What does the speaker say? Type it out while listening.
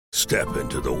Step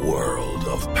into the world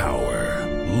of power,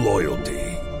 loyalty,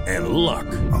 and luck.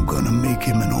 I'm gonna make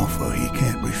him an offer he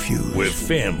can't refuse. With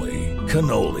family,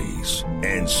 cannolis,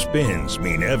 and spins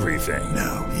mean everything.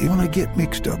 Now, you wanna get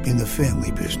mixed up in the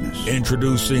family business.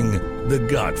 Introducing The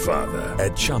Godfather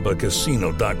at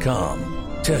ChumbaCasino.com.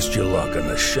 Test your luck in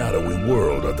the shadowy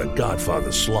world of The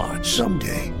Godfather slot.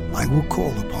 Someday, I will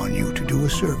call upon you to do a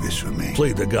service for me.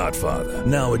 Play The Godfather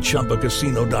now at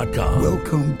ChumbaCasino.com.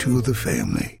 Welcome to the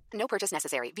family. No purchase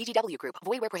necessary. VGW Group.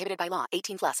 Void where prohibited by law.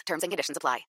 18 plus. Terms and conditions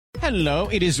apply. Hello,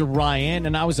 it is Ryan,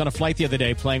 and I was on a flight the other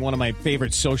day playing one of my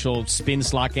favorite social spin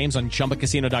slot games on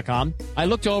ChumbaCasino.com. I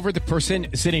looked over at the person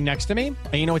sitting next to me,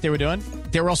 and you know what they were doing?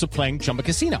 They were also playing Chumba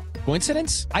Casino.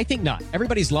 Coincidence? I think not.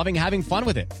 Everybody's loving having fun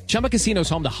with it. Chumba Casino is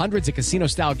home to hundreds of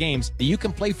casino-style games that you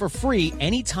can play for free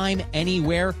anytime,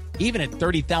 anywhere, even at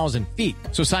 30,000 feet.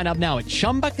 So sign up now at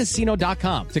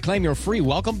ChumbaCasino.com to claim your free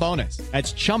welcome bonus.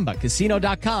 That's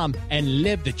ChumbaCasino.com and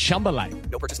live the Chumba life.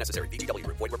 No purchase necessary. VGW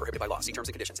Group. Void where prohibited by law. See terms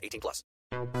and conditions. 18 plus.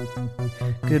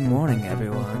 Good morning,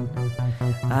 everyone.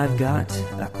 I've got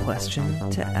a question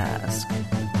to ask.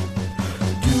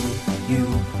 Do you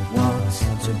want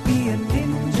to be a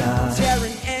ninja?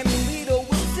 Darren and Lito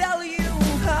will tell you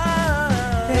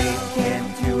how. They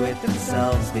can't do it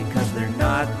themselves because they're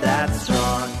not that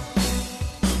strong.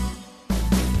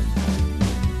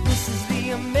 This is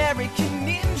the American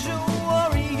Ninja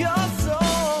Warrior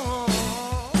song.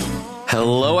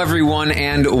 Hello, everyone,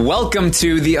 and welcome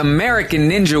to the American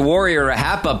Ninja Warrior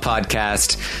Rahapa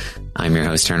podcast. I'm your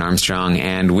host, Aaron Armstrong,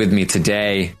 and with me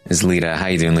today is Lita. How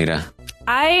you doing, Lita?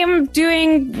 I am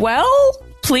doing well,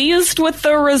 pleased with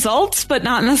the results, but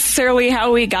not necessarily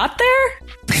how we got there.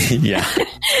 Yeah.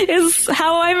 Is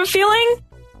how I'm feeling.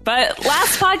 But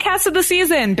last podcast of the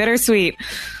season, bittersweet.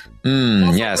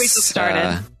 Yes. We just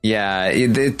started.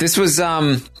 This was,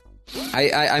 I'm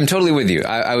totally with you.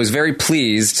 I was very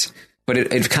pleased, but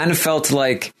it kind of felt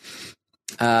like,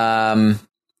 I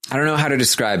don't know how to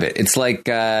describe it. It's like,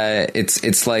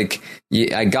 it's like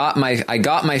I got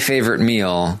my favorite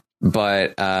meal,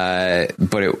 but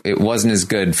it wasn't as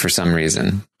good for some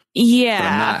reason. Yeah. But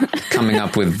I'm not coming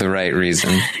up with the right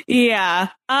reason. Yeah.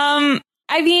 I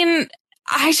mean,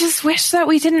 I just wish that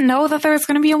we didn't know that there was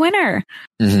going to be a winner.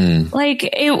 Mm-hmm.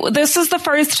 Like, this is the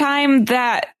first time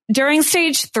that during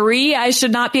stage 3, I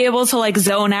should not be able to like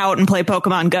zone out and play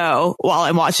Pokemon Go while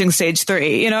I'm watching stage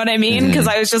 3. You know what I mean? Because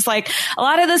I was just like, a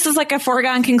lot of this is like a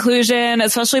foregone conclusion,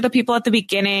 especially the people at the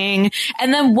beginning.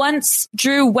 And then once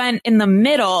Drew went in the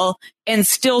middle and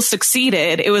still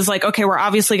succeeded, it was like, okay, we're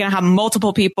obviously going to have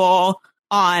multiple people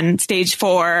on stage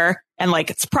 4. And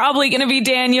like, it's probably going to be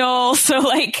Daniel. So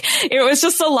like, it was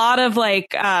just a lot of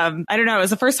like, I don't know. It was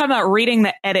the first time that reading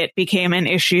the edit became an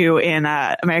issue in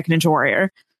American Ninja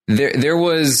Warrior. There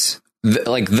was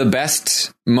the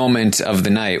best moment of the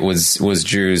night was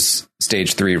Drew's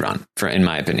stage 3 run, in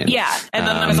my opinion. Yeah. And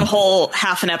then there was a whole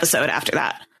half an episode after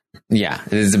that. Yeah.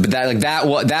 But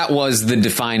that was the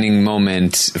defining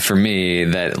moment for me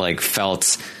that like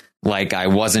felt like I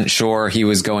wasn't sure he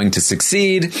was going to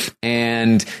succeed,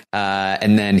 and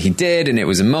then he did, and it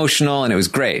was emotional, and it was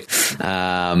great.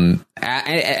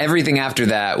 Everything after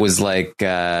that was like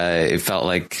it felt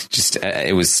like just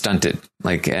it was stunted,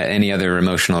 like any other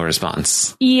emotional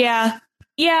response. Yeah,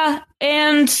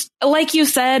 and like you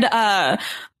said,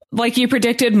 like you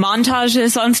predicted,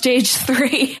 montages on stage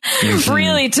 3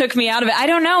 really took me out of it. I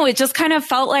don't know. It just kind of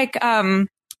felt like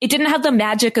it didn't have the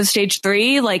magic of stage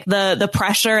 3, like the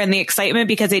pressure and the excitement,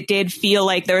 because it did feel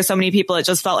like there were so many people. It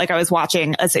just felt like I was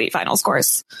watching a city finals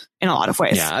course in a lot of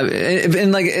ways. Yeah.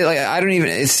 And like I don't even,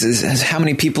 it's how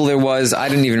many people there was. I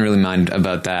didn't even really mind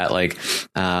about that. Like,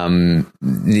 and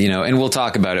we'll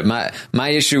talk about it. My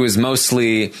issue was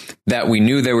mostly that we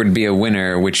knew there would be a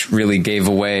winner, which really gave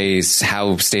away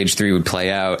how stage 3 would play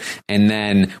out. And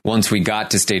then once we got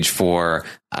to stage 4,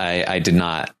 I did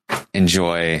not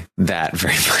enjoy that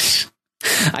very much.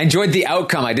 I enjoyed the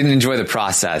outcome. I didn't enjoy the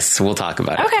process. We'll talk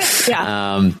about it. Okay.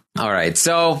 Yeah. All right.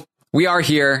 So we are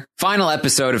here. Final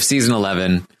episode of season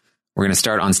 11. We're going to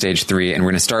start on stage 3, and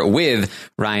we're going to start with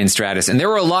Ryan Stratis. And there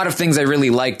were a lot of things I really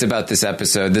liked about this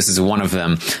episode. This is one of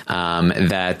them,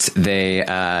 that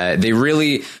they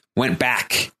really went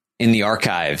back in the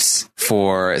archives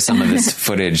for some of this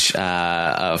footage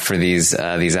for these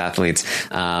athletes.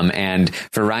 And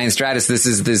for Ryan Stratis, this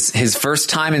is his first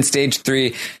time in stage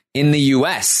 3 in the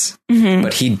US,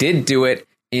 but he did do it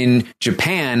in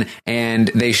Japan, and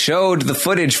they showed the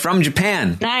footage from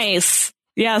Japan. Nice.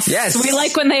 Yes. We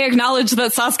like when they acknowledge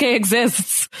that Sasuke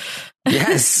exists.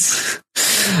 Yes.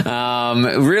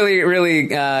 Really, really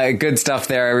good stuff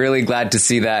there. Really glad to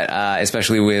see that,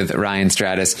 especially with Ryan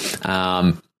Stratis.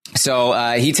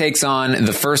 So he takes on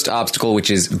the first obstacle, which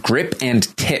is grip and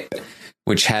tip,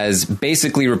 which has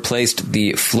basically replaced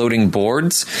the floating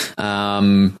boards.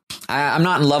 I'm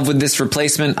not in love with this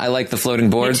replacement. I like the floating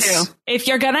boards. Me too. If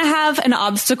you're going to have an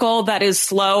obstacle that is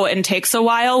slow and takes a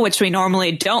while, which we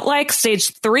normally don't like, stage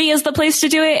 3 is the place to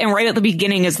do it. And right at the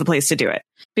beginning is the place to do it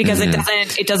because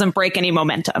it doesn't break any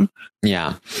momentum.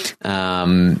 Yeah.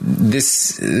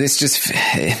 This just,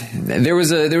 there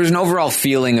was an overall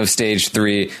feeling of stage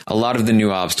 3. A lot of the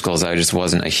new obstacles I just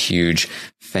wasn't a huge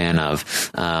fan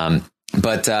of.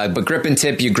 But grip and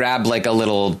tip, you grab like a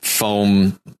little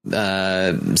foam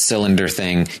cylinder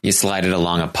thing, you slide it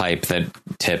along a pipe that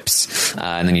tips,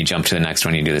 and then you jump to the next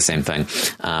one, you do the same thing.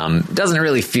 Doesn't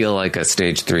really feel like a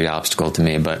stage 3 obstacle to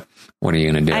me, but what are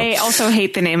you going to do? I also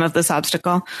hate the name of this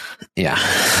obstacle. Yeah.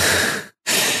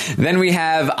 Then we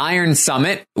have Iron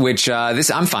Summit, which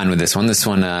I'm fine with this one. This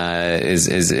one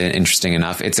is interesting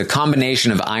enough. It's a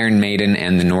combination of Iron Maiden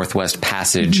and the Northwest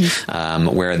Passage,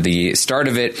 where the start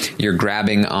of it, you're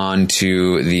grabbing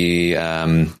onto the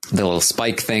little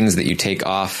spike things that you take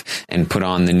off and put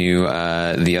on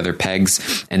the other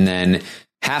pegs, and then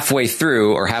halfway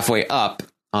through or halfway up,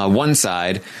 one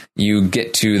side, you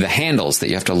get to the handles that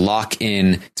you have to lock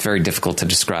in. It's very difficult to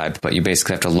describe, but you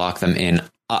basically have to lock them in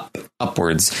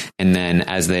upwards. And then,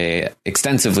 as they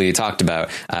extensively talked about,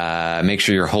 make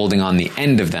sure you're holding on the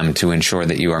end of them to ensure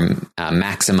that you are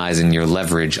maximizing your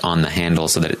leverage on the handle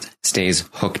so that it stays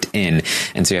hooked in.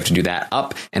 And so you have to do that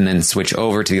up and then switch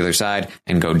over to the other side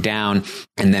and go down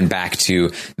and then back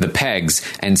to the pegs.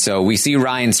 And so we see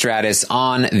Ryan Stratis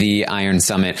on the Iron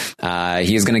Summit.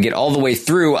 He is going to get all the way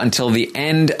through until the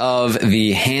end of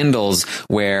the handles,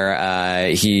 where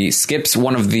he skips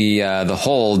one of the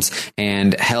holds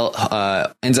and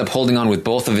ends up holding on with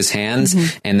both of his hands,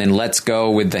 and then lets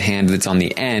go with the hand that's on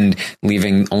the end,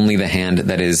 leaving only the hand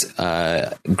that is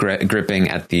gripping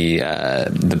at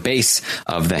the base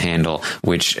of the handle,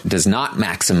 which does not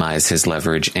maximize his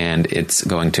leverage, and it's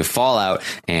going to fall out,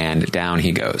 and down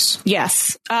he goes.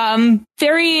 Yes.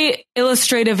 Very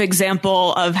illustrative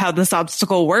example of how this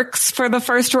obstacle works for the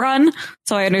first run.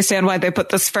 So I understand why they put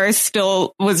this first.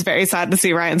 Still was very sad to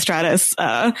see Ryan Stratis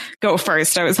go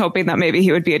first. I was hoping that maybe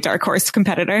he would be a dark horse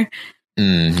competitor.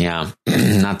 Yeah,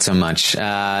 not so much.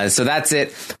 So that's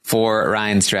it for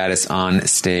Ryan Stratis on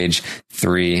stage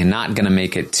 3. Not going to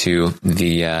make it to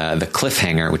the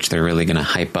cliffhanger, which they're really going to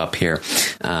hype up here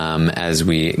as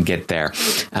we get there.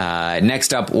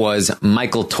 Next up was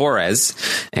Michael Torres,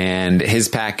 and his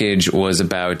package was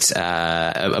about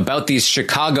these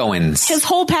Chicagoans. His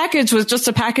whole package was just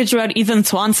a package about Ethan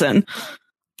Swanson.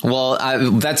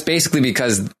 Well, that's basically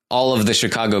because all of the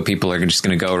Chicago people are just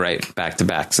going to go right back to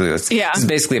back. So this is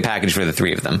basically a package for the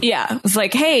 3 of them. Yeah. It's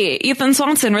like, hey, Ethan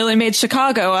Swanson really made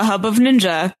Chicago a hub of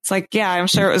ninja. It's like, yeah, I'm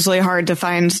sure it was really hard to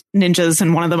find ninjas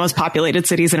in one of the most populated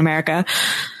cities in America.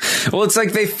 Well, it's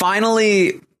like they've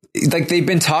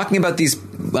been talking about these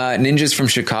ninjas from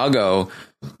Chicago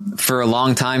for a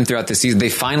long time throughout the season.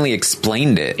 They finally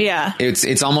explained it. Yeah.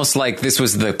 It's almost like this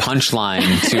was the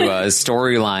punchline to a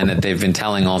storyline that they've been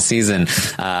telling all season.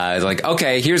 Like,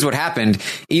 okay, here's what happened.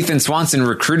 Ethan Swanson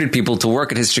recruited people to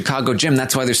work at his Chicago gym.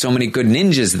 That's why there's so many good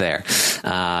ninjas there.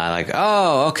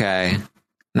 Oh, okay.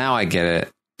 Now I get it.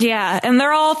 Yeah. And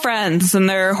they're all friends and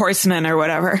they're horsemen or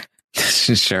whatever.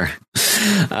 Sure.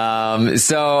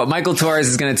 So Michael Torres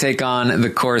is going to take on the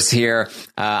course here.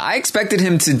 I expected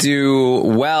him to do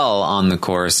well on the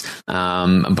course,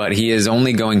 but he is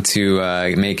only going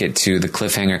to make it to the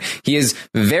cliffhanger. He is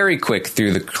very quick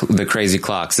through the crazy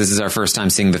clocks. This is our first time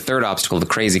seeing the third obstacle, the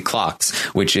crazy clocks,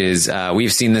 which is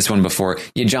we've seen this one before.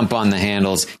 You jump on the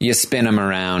handles, you spin them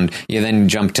around, you then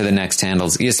jump to the next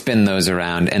handles, you spin those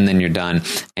around, and then you're done.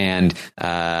 And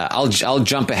I'll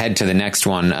jump ahead to the next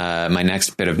one. My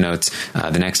next bit of notes.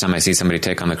 The next time I see somebody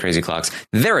take on the crazy clocks,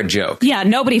 they're a joke. Yeah,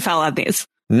 nobody fell on these.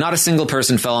 Not a single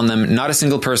person fell on them. Not a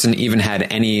single person even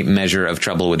had any measure of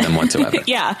trouble with them whatsoever.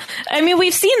 Yeah. I mean,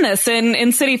 we've seen this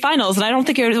in city finals, and I don't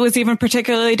think it was even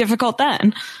particularly difficult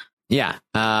then. Yeah.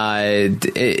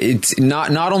 It's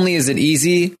not only is it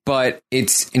easy, but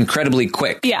it's incredibly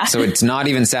quick. Yeah. So it's not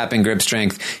even sapping grip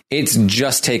strength. It's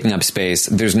just taking up space.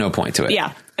 There's no point to it.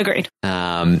 Yeah. Agreed.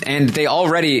 And they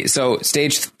already, so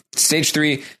Stage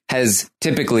 3 has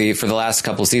typically, for the last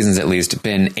couple seasons at least,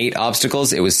 been 8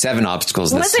 obstacles. It was 7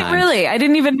 obstacles this time. Was it really? I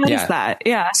didn't even notice that.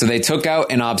 Yeah. So they took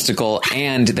out an obstacle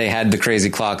and they had the crazy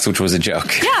clocks, which was a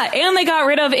joke. Yeah, and they got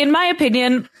rid of, in my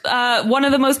opinion, one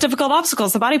of the most difficult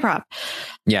obstacles, the body prop.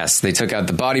 Yes, they took out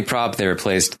the body prop. They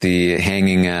replaced the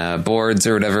hanging boards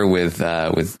or whatever with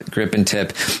grip and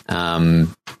tip.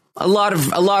 A lot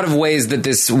of ways that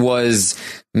this was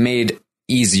made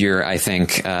easier, I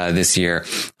think, this year.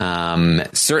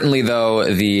 Certainly,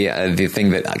 though, the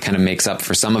thing that kind of makes up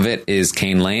for some of it is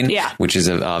Cane Lane, which is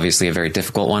obviously a very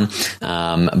difficult one.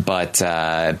 But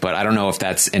I don't know if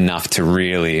that's enough to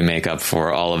really make up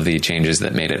for all of the changes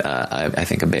that made it, I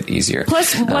think, a bit easier.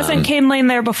 Plus, wasn't Cane Lane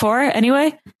there before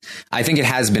anyway? I think it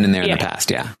has been in there in the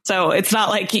past, yeah. So it's not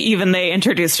like even they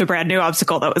introduced a brand new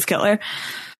obstacle that was killer.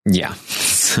 Yeah.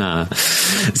 So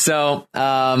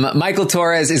Michael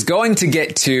Torres is going to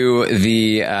get to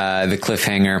the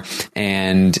cliffhanger,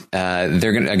 and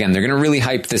they're gonna really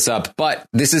hype this up. But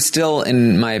this is still,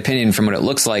 in my opinion, from what it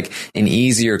looks like, an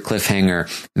easier cliffhanger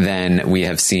than we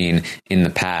have seen in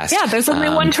the past. Yeah, there's only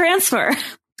one transfer.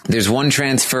 There's one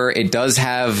transfer. It does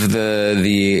have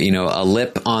the a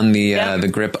lip on the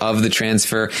grip of the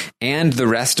transfer, and the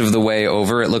rest of the way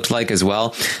over, it looked like, as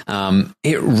well.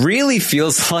 It really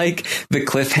feels like the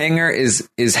cliffhanger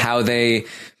is how they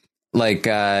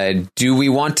do we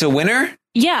want a winner?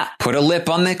 Yeah. Put a lip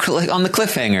on the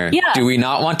cliffhanger. Yeah. Do we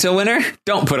not want a winner?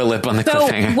 Don't put a lip on the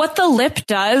cliffhanger. What the lip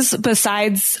does,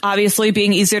 besides obviously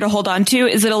being easier to hold on to,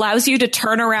 is it allows you to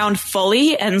turn around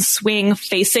fully and swing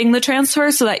facing the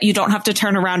transfer so that you don't have to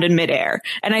turn around in midair.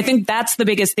 And I think that's the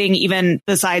biggest thing, even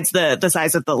besides the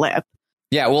size of the lip.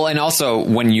 Yeah, well, and also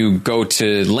when you go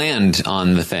to land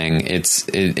on the thing, it's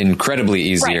incredibly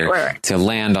easier to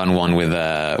land on one with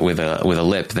a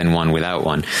lip than one without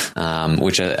one,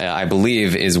 which I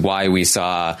believe is why we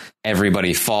saw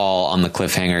everybody fall on the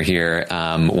cliffhanger here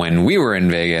when we were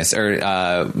in Vegas.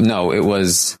 Or no, it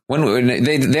was when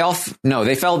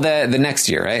they fell the next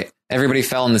year, right? Everybody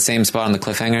fell in the same spot on the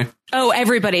cliffhanger. Oh,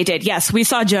 everybody did. Yes, we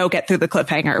saw Joe get through the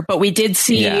cliffhanger, but we did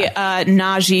see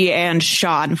Najee and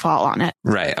Sean fall on it.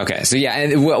 Right. Okay. So yeah,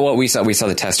 and what we saw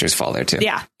the testers fall there too.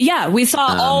 Yeah. Yeah. We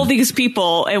saw all these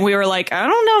people, and we were like, I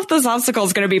don't know if this obstacle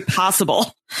is going to be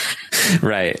possible.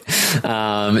 Right.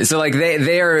 So like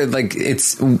they are like,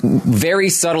 it's very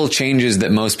subtle changes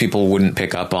that most people wouldn't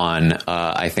pick up on.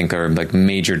 I think are like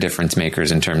major difference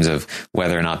makers in terms of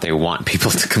whether or not they want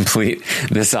people to complete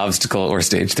this obstacle or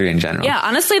stage 3 in general. Yeah.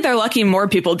 Honestly, they're lucky more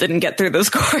people didn't get through this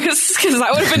course, because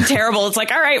that would have been terrible. It's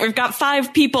like, all right, we've got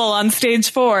 5 people on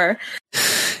stage 4.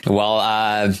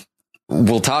 Well,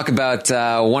 we'll talk about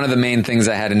one of the main things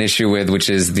I had an issue with,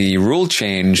 which is the rule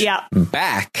change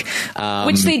back.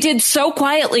 Which they did so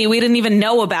quietly, we didn't even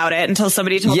know about it until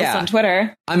somebody told us on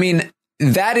Twitter. I mean,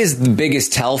 that is the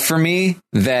biggest tell for me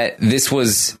that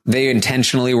they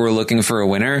intentionally were looking for a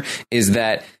winner, is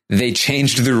that they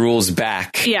changed the rules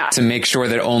back to make sure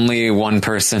that only one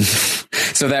person,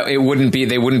 so that they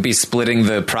wouldn't be splitting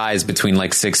the prize between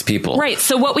like 6 people. Right.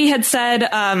 So what we had said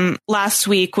last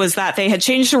week was that they had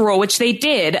changed the rule, which they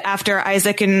did after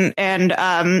Isaac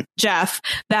and Jeff,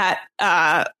 that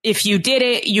if you did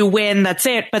it, you win. That's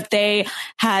it. But they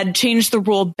had changed the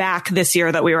rule back this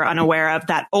year that we were unaware of,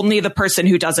 that only the person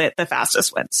who does it the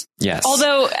fastest wins. Yes.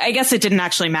 Although I guess it didn't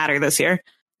actually matter this year.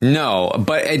 No,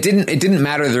 but it didn't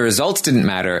matter. The results didn't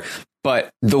matter. But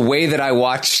the way that I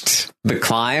watched the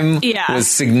climb was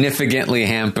significantly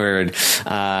hampered.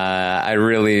 I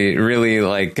really,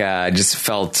 really just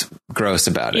felt gross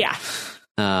about it. Yeah.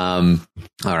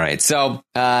 All right. So,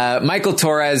 Michael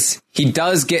Torres, he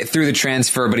does get through the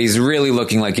transfer, but he's really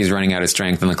looking like he's running out of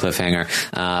strength on the cliffhanger.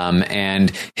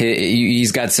 And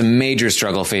he's got some major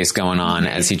struggle face going on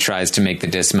as he tries to make the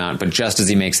dismount. But just as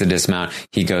he makes the dismount,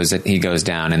 he goes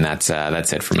down, and that's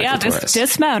it for Michael Torres. This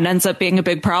dismount ends up being a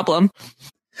big problem.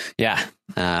 Yeah.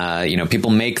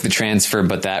 People make the transfer,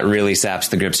 but that really saps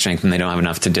the grip strength, and they don't have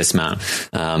enough to dismount,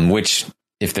 which,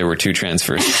 if there were 2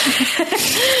 transfers.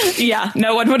 Yeah,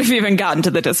 no one would have even gotten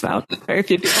to the dismount. Very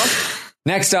few people.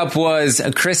 Next up was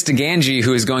Chris Deganji,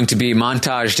 who is going to be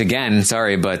montaged again.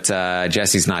 Sorry, but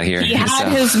Jesse's not here. He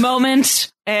had his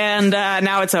moment, and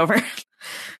now it's over.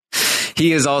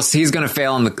 He's going to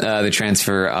fail on the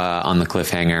transfer on the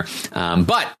cliffhanger.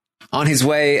 But on his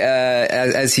way,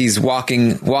 as he's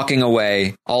walking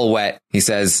away, all wet, he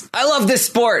says, "I love this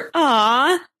sport."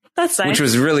 Aww. That's nice. Which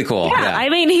was really cool. Yeah, I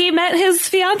mean, he met his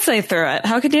fiance through it.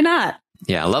 How could you not?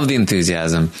 Yeah, I love the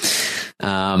enthusiasm.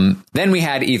 Then we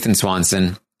had Ethan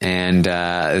Swanson, and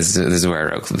this is where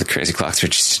I wrote the crazy clocks were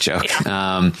just a joke.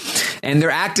 Yeah. And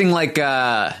they're acting like,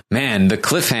 man, the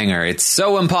cliffhanger, it's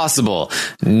so impossible.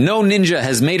 No ninja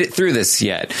has made it through this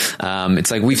yet. It's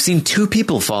like, we've seen 2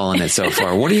 people fall in it so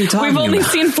far. What are you talking about? We've only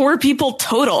seen 4 people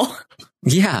total.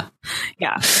 Yeah.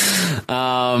 Yeah.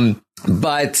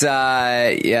 But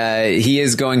he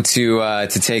is going to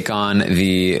take on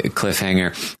the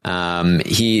cliffhanger.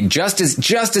 He just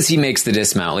as he makes the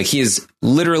dismount, like he is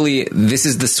literally, this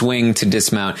is the swing to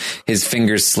dismount. His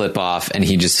fingers slip off, and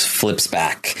he just flips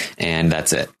back, and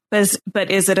that's it. But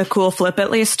is it a cool flip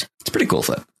at least? It's a pretty cool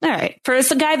flip. All right. For a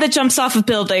guy that jumps off of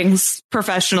buildings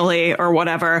professionally or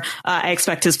whatever, I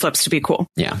expect his flips to be cool.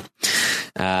 Yeah.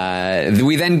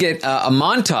 We then get a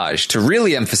montage to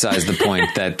really emphasize the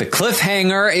point that the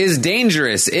cliffhanger is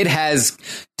dangerous. It has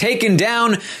taken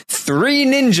down 3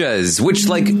 ninjas, which,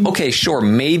 like, okay, sure,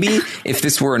 maybe if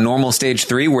this were a normal stage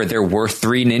 3 where there were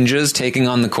 3 ninjas taking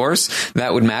on the course,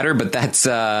 that would matter. But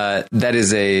that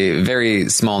is a very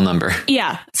small number.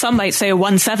 Yeah. Some might say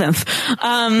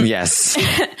 1/7. Yes.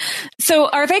 So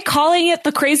are they calling it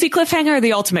the crazy cliffhanger or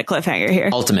the ultimate cliffhanger here?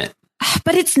 Ultimate.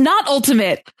 But it's not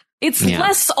ultimate. It's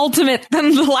less ultimate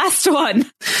than the last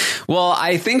one. Well,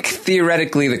 I think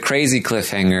theoretically the crazy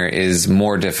cliffhanger is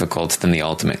more difficult than the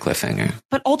ultimate cliffhanger.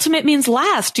 But ultimate means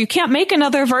last. You can't make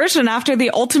another version after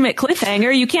the ultimate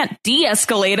cliffhanger. You can't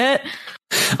de-escalate it.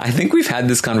 I think we've had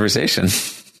this conversation.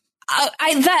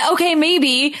 Okay,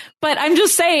 maybe, but I'm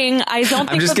just saying, I don't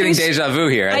think I'm just getting deja vu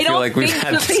here. I feel like we've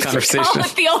had this conversation. Call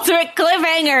it the ultimate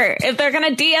cliffhanger. If they're going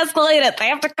to de-escalate it, they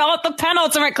have to call it the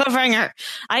penultimate cliffhanger.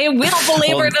 I will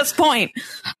belabor this point.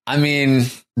 I mean,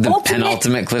 the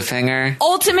penultimate cliffhanger?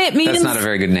 Ultimate means... That's not a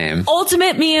very good name.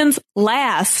 Ultimate means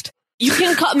last. You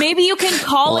can call, maybe you can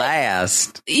call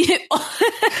last.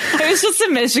 I was just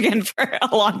in Michigan for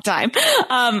a long time.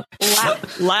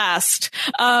 Last.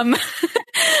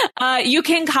 You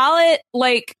can call it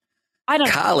like, I don't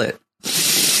know. Call it.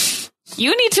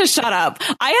 You need to shut up.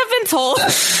 I have been told,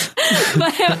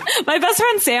 my best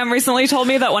friend Sam recently told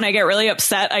me that when I get really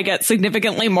upset, I get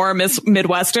significantly more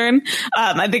Midwestern.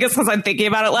 I think it's because I'm thinking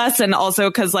about it less, and also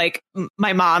because like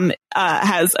my mom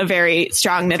has a very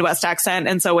strong Midwest accent,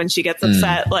 and so when she gets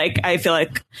upset, like I feel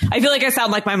like I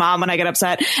sound like my mom when I get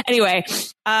upset. Anyway,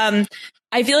 I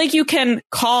feel like you can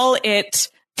call it.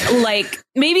 Like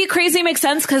maybe crazy makes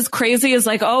sense because crazy is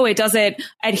like, oh, it doesn't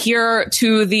adhere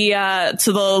to the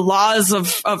laws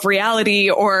of reality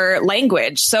or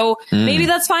language. So maybe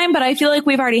that's fine. But I feel like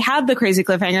we've already had the crazy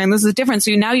cliffhanger and this is different.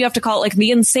 So now you have to call it like the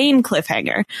insane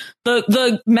cliffhanger,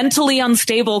 the mentally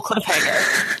unstable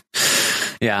cliffhanger.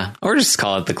 Yeah. Or just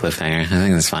call it the cliffhanger. I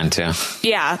think that's fine too.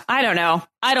 Yeah. I don't know.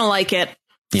 I don't like it.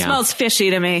 Yeah. Smells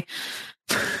fishy to me.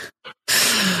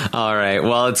 All right.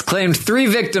 Well, it's claimed 3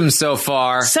 victims so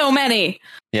far. So many.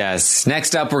 Yes.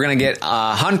 Next up, we're going to get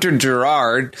Hunter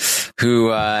Gerard, who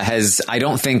has, I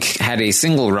don't think, had a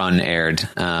single run aired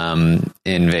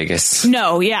in Vegas.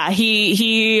 No. Yeah.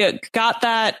 He got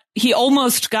that. He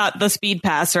almost got the speed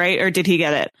pass, right? Or did he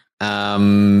get it?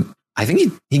 I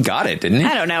think he got it, didn't he?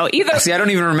 I don't know. See, I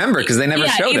don't even remember because they never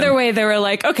showed him. Either way, they were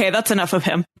like, okay, that's enough of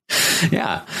him.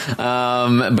 Yeah.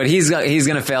 But he's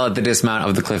going to fail at the dismount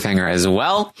of the cliffhanger as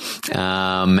well.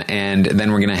 And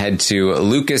then we're going to head to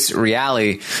Lucas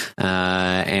Reale,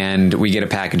 and we get a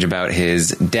package about his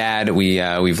dad.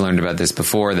 We've learned about this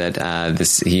before,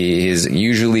 that he is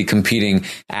usually competing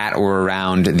at or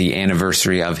around the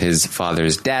anniversary of his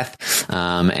father's death.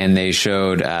 And they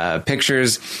showed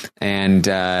pictures, and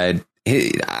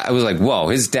I was like, whoa,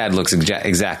 his dad looks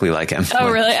exactly like him.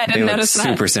 Oh, really? I didn't notice that.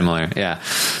 Super similar. Yeah.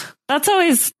 That's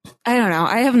always, I don't know.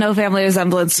 I have no family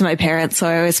resemblance to my parents, so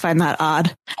I always find that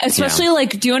odd. Especially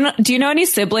like, do you know any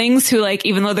siblings who, like,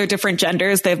 even though they're different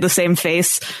genders, they have the same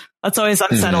face? That's always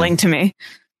unsettling to me.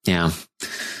 Yeah.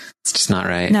 It's just not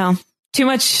right. No. Too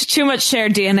much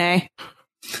shared DNA.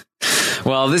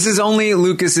 Well, this is only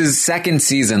Lucas's 2nd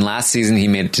season. Last season, he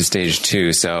made it to stage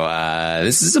 2. So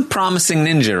this is a promising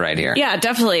ninja right here. Yeah,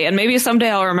 definitely. And maybe someday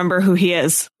I'll remember who he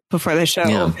is before they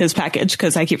show his package,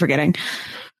 because I keep forgetting.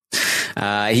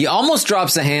 He almost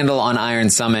drops a handle on Iron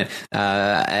Summit,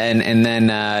 and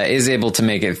then is able to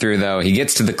make it through, though. He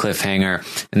gets to the cliffhanger,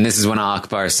 and this is when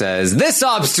Akbar says, "This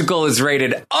obstacle is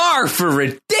rated R for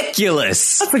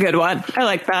ridiculous." That's a good one. I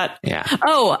like that. Yeah.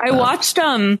 Oh, I watched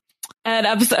an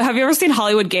episode. Have you ever seen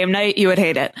Hollywood Game Night? You would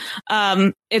hate it.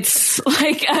 It's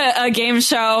like a game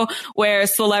show where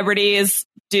celebrities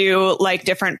do like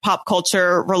different pop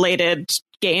culture related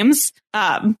games.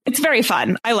 It's very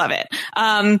fun. I love it.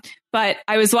 But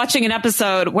I was watching an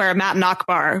episode where Matt and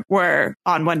Akbar were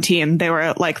on one team. They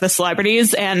were like the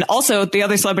celebrities, and also the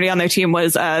other celebrity on their team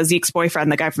was Zeke's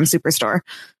boyfriend, the guy from Superstore.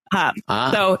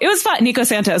 So it was fun. Nico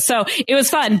Santos. So it was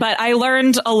fun, but I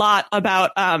learned a lot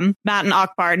about Matt and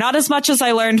Akbar. Not as much as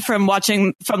I learned from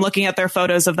looking at their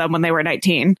photos of them when they were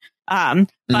 19.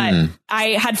 But I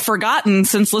had forgotten,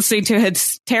 since listening to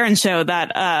his Terran show,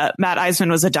 that Matt Eisman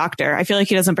was a doctor. I feel like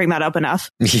he doesn't bring that up enough.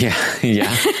 Yeah.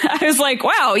 I was like,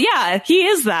 wow, yeah, he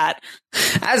is that.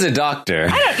 As a doctor.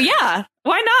 Yeah.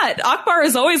 Why not? Akbar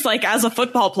is always like, as a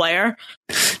football player.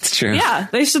 It's true. Yeah.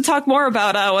 They should talk more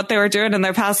about what they were doing in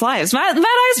their past lives. Matt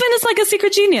Eisman is like a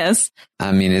secret genius.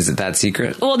 I mean, is it that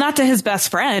secret? Well, not to his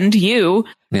best friend, you.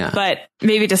 Yeah. But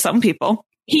maybe to some people.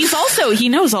 He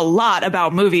knows a lot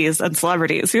about movies and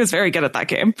celebrities. He was very good at that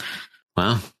game.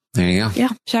 Wow. There you go. Yeah.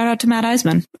 Shout out to Matt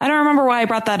Eisman. I don't remember why I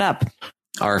brought that up.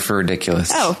 R for ridiculous.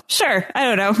 Oh, sure. I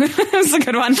don't know. It was a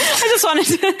good one.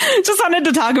 I just wanted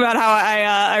to talk about how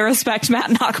I respect Matt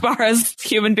and Akbar as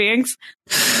human beings.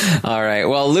 All right.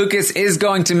 Well, Lucas is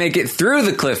going to make it through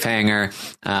the cliffhanger,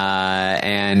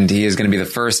 and he is going to be the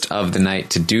first of the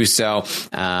night to do so.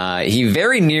 He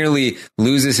very nearly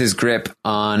loses his grip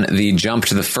on the jump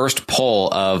to the first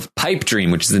pole of Pipe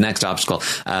Dream, which is the next obstacle.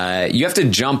 You have to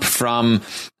jump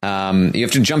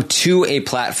to a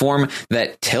platform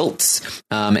that tilts.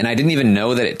 And I didn't even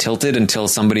know that it tilted until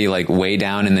somebody like way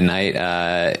down in the night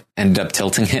ended up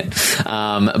tilting it.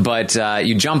 But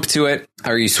you jump to it,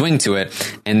 or you swing to it,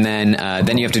 and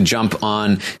then you have to jump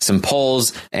on some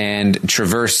poles and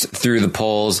traverse through the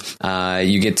poles.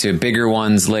 You get to bigger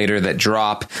ones later that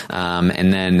drop,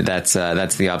 and then that's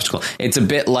the obstacle. It's a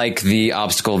bit like the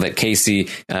obstacle that Casey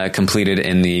completed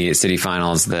in the city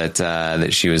finals. That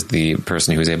she was the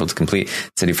person who was able to complete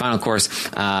city final course,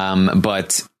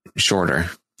 but shorter.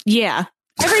 Yeah,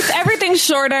 everything's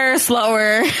shorter,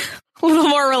 slower, a little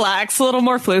more relaxed, a little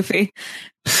more floofy.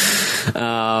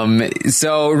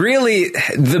 So really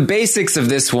the basics of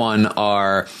this one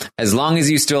are, as long as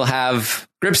you still have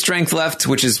grip strength left,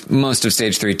 which is most of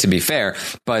stage 3 to be fair,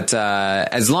 but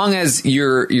as long as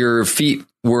your feet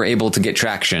were able to get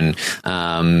traction,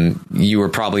 you were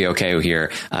probably okay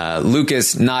here.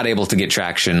 Lucas not able to get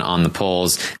traction on the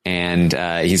poles, and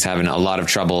he's having a lot of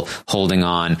trouble holding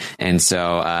on, and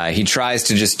so he tries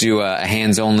to just do a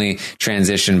hands-only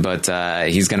transition, but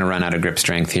he's going to run out of grip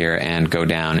strength here and go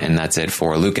down, and that's it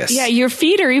for Lucas. Yeah, your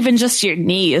feet or even just your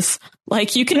knees.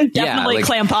 Like, you can definitely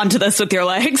clamp onto this with your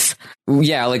legs.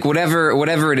 Yeah, like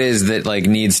whatever it is that like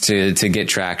needs to get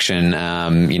traction.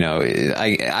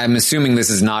 I'm assuming this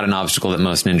is not an obstacle that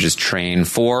most ninjas train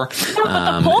for.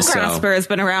 The pole grasper has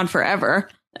been around forever.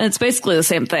 It's basically the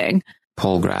same thing.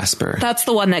 Pole grasper. That's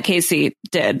the one that Casey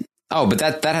did. Oh, but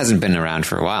that hasn't been around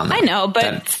for a while now. I know,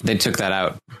 but they took that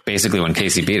out basically when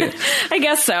Casey beat it. I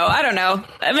guess so. I don't know.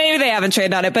 Maybe they haven't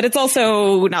trained on it, but it's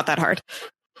also not that hard.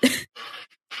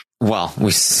 Well,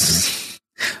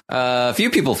 a few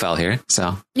people fell here,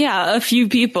 so. Yeah, a few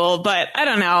people, but I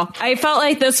don't know. I felt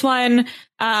like this one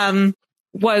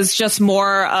was just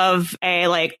more of a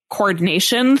like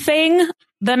coordination thing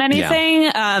than anything.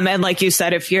 Yeah. And like you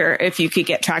said, if you could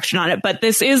get traction on it, but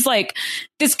this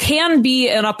can be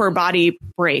an upper body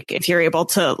break if you're able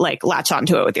to like latch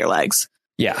onto it with your legs.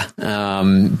 Yeah.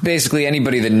 Basically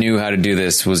anybody that knew how to do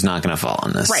this was not going to fall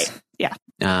on this. Right. Yeah.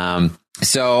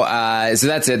 So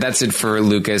that's it. That's it for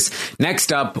Lucas.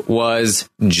 Next up was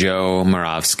Joe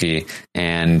Moravsky,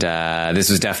 and this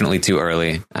was definitely too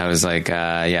early. I was like,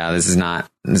 this is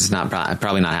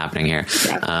probably not happening here.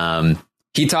 Yeah.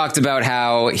 He talked about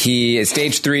how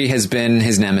stage 3 has been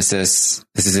his nemesis.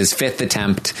 This is his 5th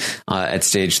attempt at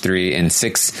stage 3 in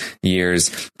 6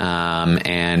 years,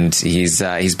 and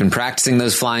he's been practicing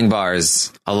those flying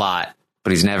bars a lot,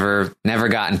 but he's never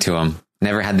gotten to them.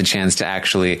 Never had the chance to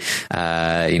actually,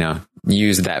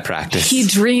 use that practice. He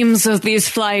dreams of these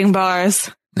flying bars.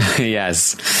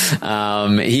 Yes.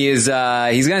 He's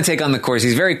going to take on the course.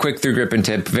 He's very quick through Grip and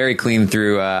Tip, very clean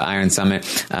through Iron Summit,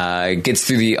 gets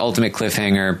through the ultimate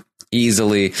cliffhanger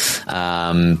easily.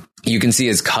 You can see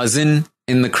his cousin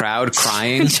in the crowd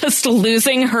crying. Just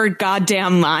losing her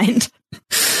goddamn mind.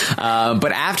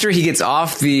 But after he gets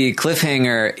off the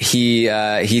cliffhanger,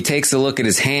 he takes a look at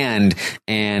his hand,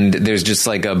 and there's just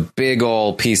like a big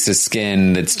old piece of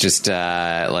skin that's just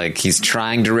like he's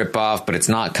trying to rip off, but it's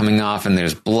not coming off, and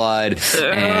there's blood,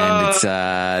 and it's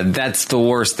that's the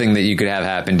worst thing that you could have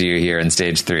happen to you here in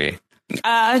stage 3.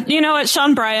 You know what?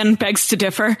 Sean Bryan begs to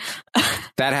differ.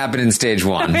 That happened in stage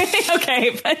 1.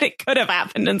 Okay, but it could have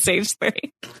happened in stage 3.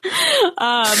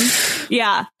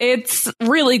 Yeah, it's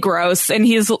really gross, and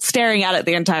he's staring at it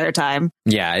the entire time.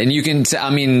 Yeah, and you can.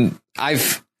 I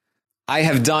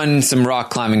have done some rock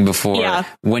climbing before. Yeah.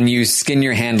 When you skin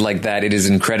your hand like that, it is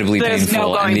incredibly painful. There's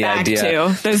no going back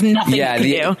to. There's nothing you can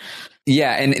do.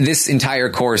 Yeah, and this entire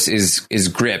course is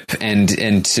grip,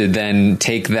 and to then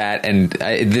take that, and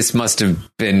this must have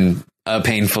been a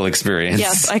painful experience.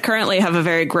 Yes, I currently have a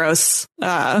very gross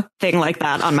thing like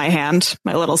that on my hand,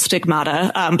 my little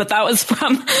stigmata. But that was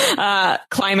from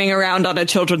climbing around on a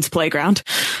children's playground.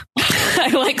 I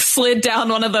like slid down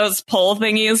one of those pole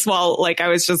thingies while like I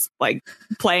was just like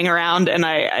playing around, and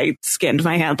I skinned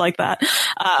my hand like that.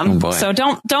 So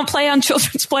don't play on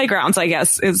children's playgrounds, I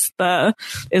guess is the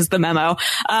memo.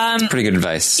 Pretty good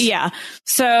advice. Yeah.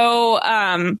 So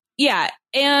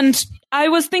and I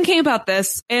was thinking about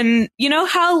this, and you know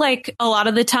how like a lot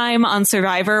of the time on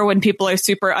Survivor, when people are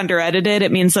super under edited,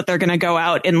 it means that they're going to go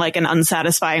out in like an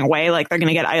unsatisfying way, like they're going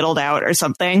to get idled out or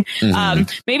something.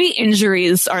 Maybe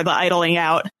injuries are the idling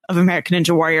out of American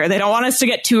Ninja Warrior. They don't want us to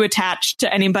get too attached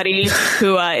to anybody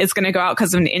who is going to go out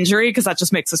because of an injury, because that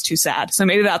just makes us too sad. So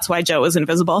maybe that's why Joe was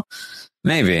invisible.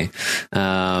 Maybe.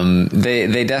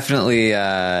 They definitely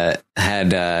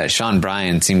had Sean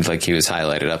Bryan seemed like he was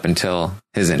highlighted up until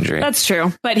his injury. That's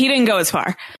true, but he didn't go as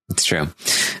far. It's true.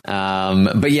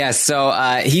 But yeah, so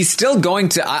he's still going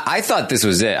to, I thought this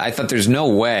was it. I thought there's no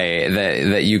way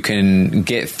that you can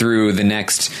get through the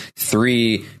next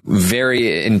 3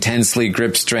 very intensely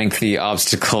grip strengthy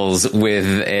obstacles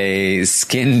with a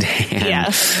skinned hand.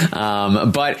 Yes.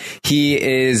 But he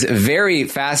is very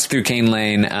fast through Cane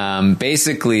Lane, very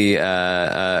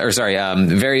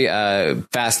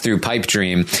fast through Pipe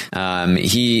Dream.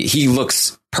 He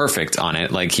looks perfect on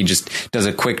it. Like he just does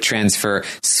a quick transfer,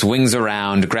 swings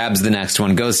around, grabs the next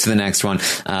one, goes to the next one.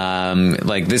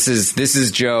 Like this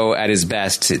is Joe at his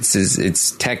best.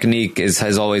 It's technique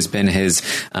has always been his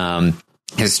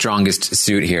strongest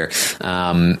suit here.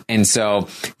 And so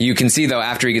you can see though,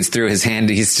 after he gets through his hand,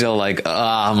 he's still like,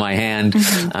 my hand.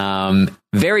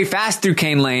 Very fast through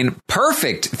Cane Lane,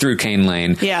 perfect through Cane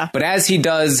Lane. Yeah. But as he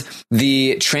does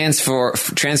the transfer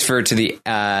to the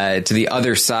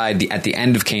other side at the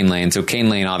end of Cane Lane. So Cane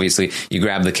Lane, obviously, you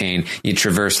grab the cane, you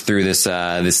traverse through this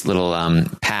little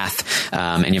path,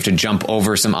 and you have to jump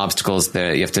over some obstacles.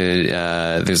 That you have to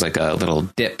there's like a little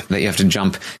dip that you have to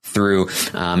jump through,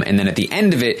 and then at the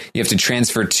end of it, you have to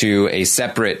transfer to a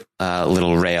separate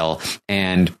little rail.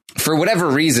 And for whatever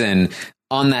reason,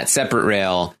 on that separate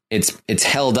rail, it's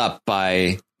held up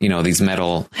by, these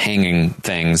metal hanging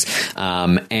things.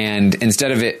 And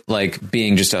instead of it like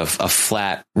being just a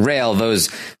flat rail,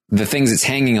 the things it's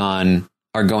hanging on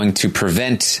are going to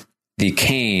prevent the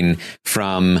cane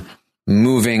from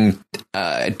moving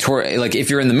toward, like if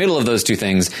you're in the middle of those two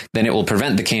things, then it will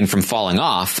prevent the cane from falling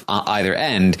off either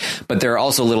end. But there are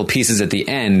also little pieces at the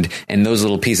end, and those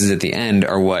little pieces at the end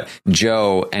are what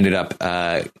Joe ended up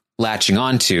latching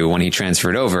onto when he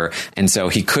transferred over. And so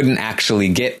he couldn't actually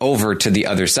get over to the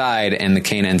other side, and the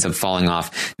cane ends up falling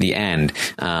off the end,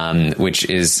 which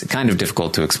is kind of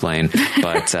difficult to explain,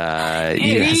 but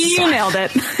you nailed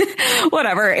it.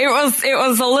 Whatever. It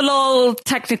was a little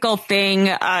technical thing.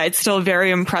 It's still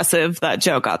very impressive that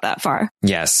Joe got that far.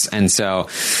 Yes. And so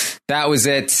that was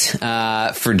it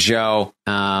for Joe.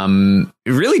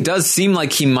 It really does seem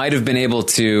like he might have been able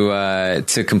to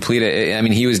complete it. I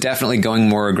mean, he was definitely going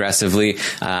more aggressively,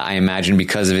 I imagine,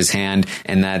 because of his hand,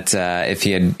 and that if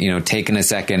he had, taken a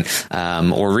second,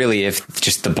 or really if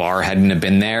just the bar hadn't have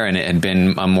been there and it had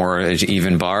been a more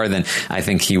even bar, then I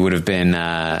think he would have been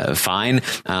fine.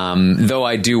 Though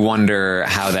I do wonder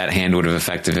how that hand would have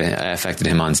affected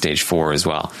him on stage 4 as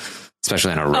well.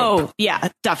 Especially on a rope. Oh, yeah,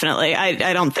 definitely.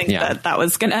 I don't think that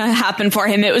was going to happen for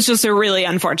him. It was just a really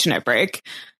unfortunate break.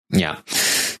 Yeah.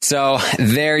 So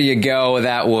there you go.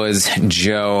 That was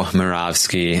Joe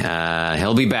Moravsky.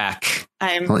 He'll be back.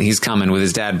 He's coming with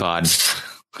his dad bod.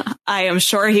 I am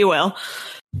sure he will.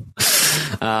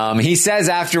 He says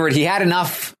afterward he had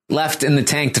enough left in the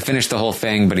tank to finish the whole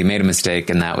thing, but he made a mistake,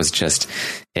 and that was just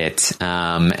it.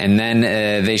 And then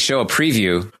they show a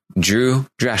preview. Drew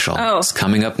Drechsel is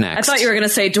coming up next. I thought you were going to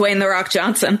say Dwayne The Rock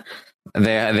Johnson.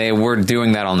 They were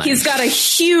doing that all night. He's got a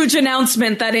huge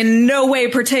announcement that in no way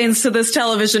pertains to this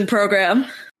television program.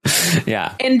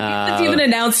 Yeah. And it's even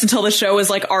announced until the show is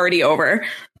like already over.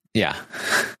 Yeah.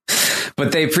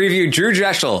 But they previewed Drew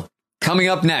Drechsel coming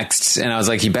up next, and I was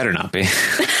like, he better not be.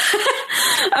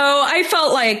 Oh, I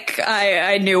felt like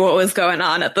I knew what was going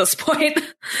on at this point.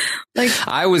 Like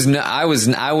I was not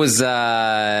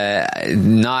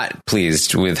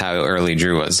pleased with how early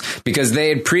Drew was, because they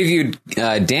had previewed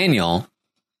Daniel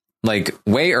like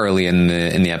way early in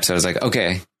the episode. I was like,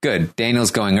 okay, good.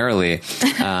 Daniel's going early.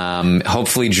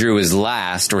 Hopefully Drew is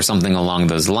last or something along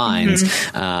those lines.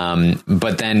 Mm-hmm.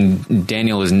 But then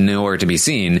Daniel was nowhere to be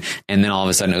seen. And then all of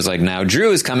a sudden it was like, now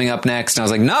Drew is coming up next. And I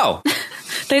was like, no.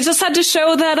 They just had to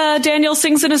show that Daniel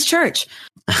sings in his church.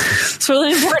 It's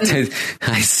really important.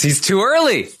 He's too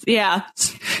early. Yeah.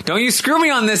 Don't you screw me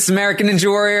on this, American Ninja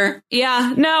Warrior.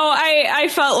 Yeah. No, I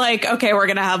felt like, okay, we're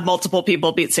going to have multiple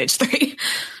people beat stage 3.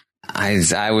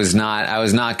 I was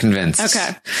not convinced.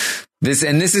 Okay. This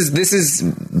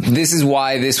is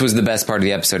why this was the best part of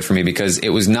the episode for me, because it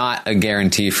was not a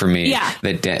guarantee for me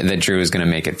that Drew was going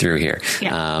to make it through here.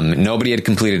 Yeah. Nobody had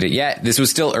completed it yet. This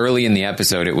was still early in the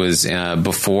episode. It was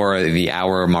before the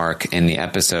hour mark in the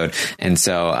episode, and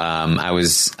so I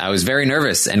was very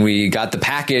nervous. And we got the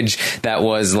package that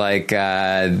was like,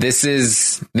 this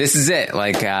is it.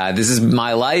 Like, this is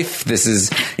my life. This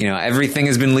is, everything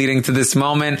has been leading to this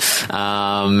moment.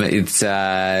 It's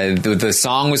the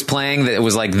song was playing. That it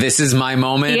was like, this is my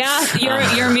moment. Yeah,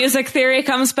 your music theory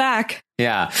comes back.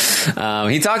 Yeah.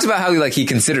 He talks about how he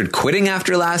considered quitting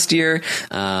after last year,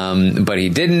 but he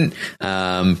didn't.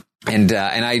 And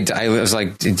I was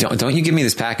like, don't you give me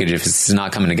this package if this is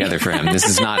not coming together for him. This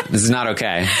is not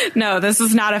okay. No, this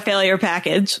is not a failure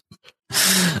package.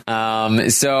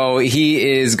 So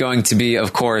he is going to be,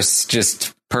 of course,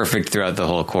 just perfect throughout the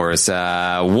whole course.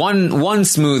 One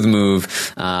smooth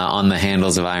move on the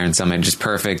handles of Iron Summit, just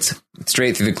perfect,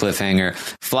 straight through the cliffhanger,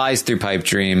 flies through Pipe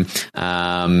Dream,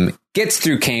 gets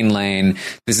through Cane Lane.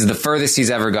 This is the furthest he's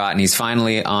ever gotten. He's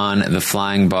finally on the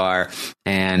flying bar,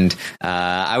 and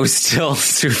I was still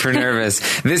super nervous.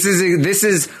 This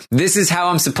is how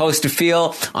I'm supposed to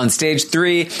feel on stage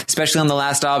 3, especially on the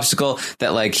last obstacle.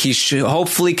 That he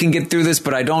hopefully can get through this,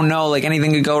 but I don't know.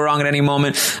 Anything could go wrong at any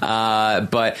moment.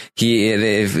 But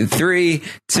 3,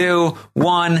 2,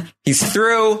 1, he's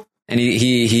through, and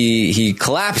he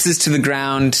collapses to the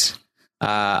ground.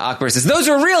 Akbar says, "Those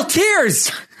are real tears.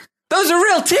 Those are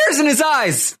real tears in his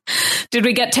eyes." Did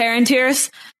we get Terran tears?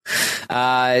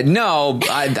 No,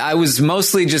 I was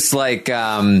mostly just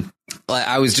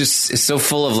I was just so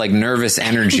full of nervous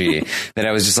energy that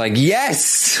I was just like,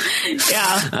 yes.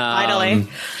 Yeah, finally.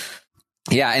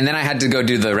 Yeah, and then I had to go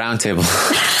do the round table.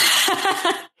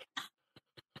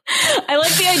 I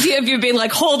like the idea of you being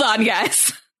like, hold on,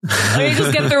 guys. Let me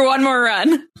just get through one more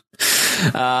run.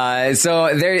 So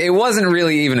it wasn't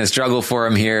really even a struggle for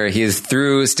him here. He is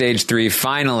through stage 3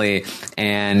 finally,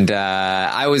 and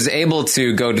I was able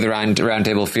to go to the round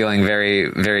table feeling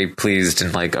very, very pleased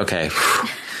and okay,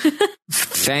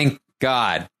 thank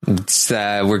God,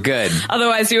 we're good.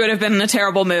 Otherwise, you would have been in a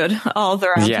terrible mood all the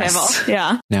round table.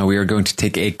 Yeah. Now we are going to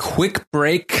take a quick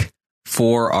break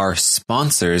for our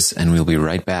sponsors, and we'll be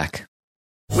right back.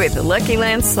 With the Lucky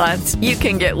Land Slots, you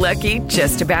can get lucky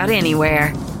just about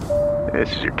anywhere.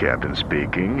 This is your captain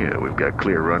speaking. We've got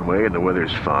clear runway and the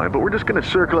weather's fine, but we're just going to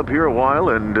circle up here a while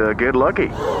and get lucky.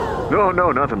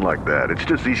 No, nothing like that. It's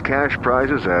just these cash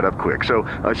prizes add up quick. So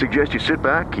I suggest you sit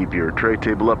back, keep your tray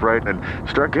table upright, and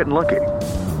start getting lucky.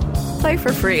 Play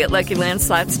for free at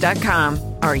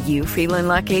LuckyLandSlots.com. Are you feeling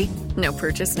lucky? No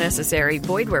purchase necessary.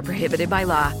 Void where prohibited by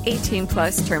law.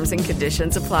 18+ terms and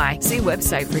conditions apply. See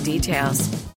website for details.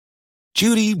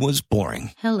 Judy was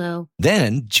boring. Hello.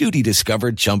 Then Judy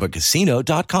discovered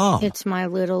ChumbaCasino.com. It's my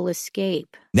little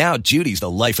escape. Now Judy's the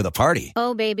life of the party.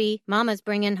 Oh, baby, mama's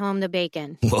bringing home the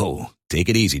bacon. Whoa, take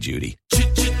it easy, Judy.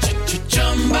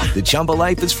 The Chumba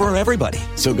life is for everybody.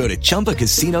 So go to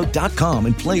ChumbaCasino.com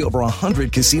and play over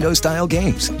 100 casino-style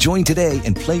games. Join today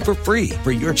and play for free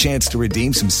for your chance to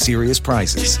redeem some serious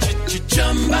prizes.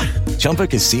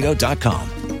 ChumbaCasino.com.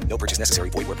 No purchase necessary.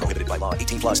 Void where prohibited by law.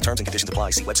 18+ terms and conditions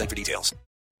apply. See website for details.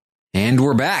 And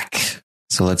we're back.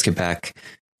 So let's get back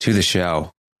to the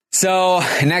show. So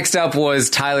next up was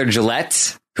Tyler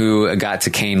Gillette, who got to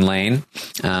Cane Lane.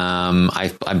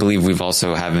 I believe we've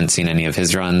also haven't seen any of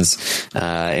his runs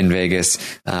in Vegas.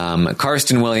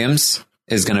 Karsten Williams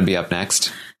is going to be up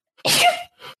next.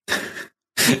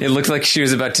 It looked like she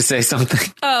was about to say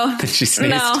something. Oh, she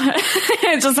sneezed. No,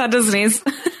 I just had to sneeze.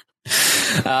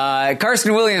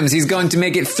 Karsten Williams, he's going to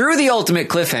make it through the ultimate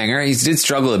cliffhanger. He did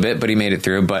struggle a bit, but he made it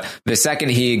through. But the second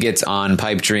he gets on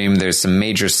Pipe Dream, there's some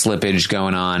major slippage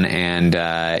going on,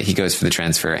 and he goes for the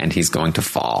transfer, and he's going to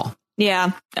fall.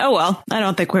 Yeah. Oh, well, I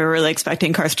don't think we were really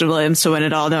expecting Karsten Williams to win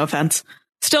it all. No offense.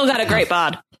 Still got a great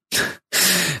bod.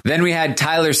 Then we had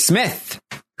Tyler Smith,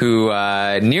 who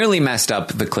nearly messed up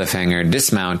the cliffhanger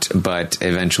dismount, but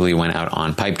eventually went out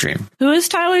on Pipe Dream. Who is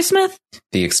Tyler Smith?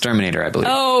 The Exterminator, I believe.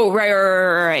 Oh,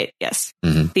 right. Yes.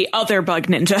 Mm-hmm. The other bug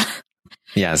ninja.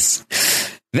 Yes.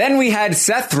 Then we had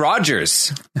Seth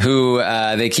Rogers, who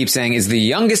they keep saying is the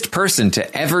youngest person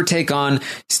to ever take on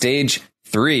stage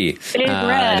 3.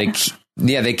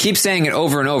 they keep saying it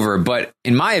over and over, but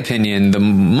in my opinion, the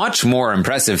much more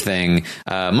impressive thing,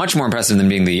 much more impressive than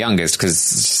being the youngest,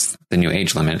 because the new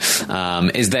age limit,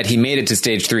 is that he made it to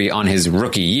stage 3 on his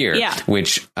rookie year,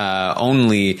 which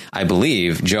only, I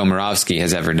believe, Joe Moravsky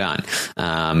has ever done,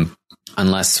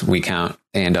 unless we count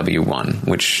A&W 1,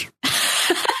 which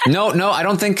no, I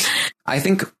don't think. I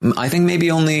think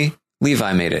maybe only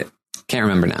Levi made it. Can't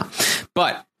remember now,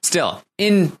 but still,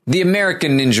 in the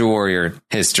American Ninja Warrior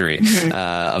history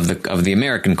of the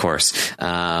American course,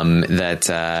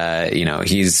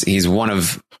 he's one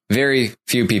of very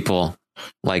few people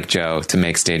like Joe to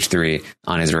make stage 3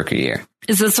 on his rookie year.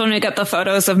 Is this when we get the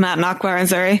photos of Matt and Akbar and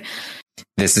Zuri?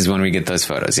 This is when we get those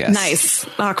photos. Yes. Nice.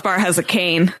 Akbar has a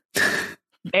cane.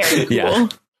 Very cool. Yeah.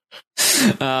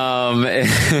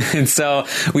 And so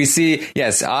we see,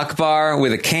 Akbar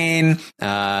with a cane.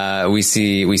 We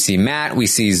see Matt. We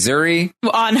see Zuri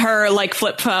on her like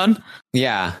flip phone.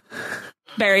 Yeah.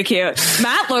 Very cute.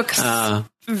 Matt looks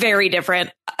very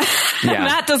different. Yeah.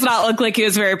 Matt does not look like he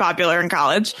was very popular in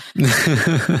college.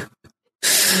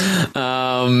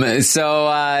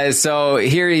 So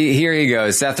here he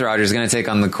goes. Seth Rogers is going to take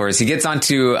on the course. He gets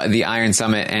onto the Iron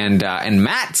Summit, and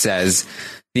Matt says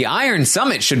the Iron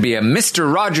Summit should be a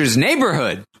Mr. Rogers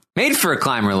neighborhood made for a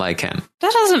climber like him.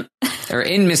 That doesn't, or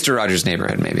in Mr. Rogers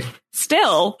neighborhood, maybe.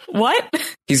 Still, what?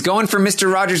 He's going for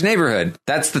Mr. Rogers neighborhood.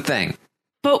 That's the thing.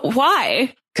 But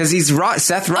why? Because he's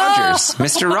Seth Rogers,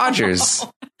 Mr. Rogers.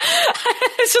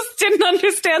 I just didn't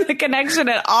understand the connection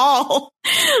at all.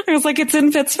 I was like, it's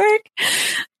in Pittsburgh.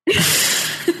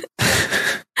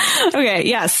 Okay,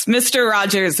 yes, Mr.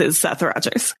 Rogers is Seth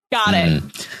Rogers. Got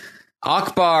it.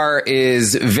 Akbar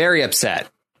is very upset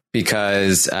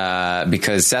because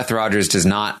Seth Rogers does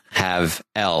not have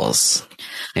L's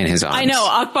in his arms. I know.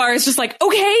 Akbar is just like,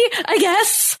 okay, I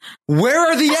guess.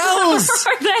 Where are the L's?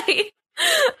 Where are they?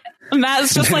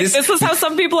 Matt's just like, this is how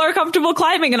some people are comfortable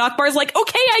climbing, and Akbar's like,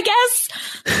 okay, I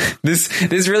guess.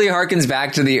 This really harkens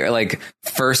back to the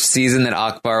first season that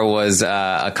Akbar was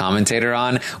a commentator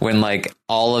on, when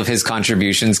all of his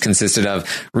contributions consisted of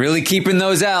really keeping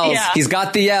those L's. Yeah. He's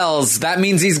got the L's. That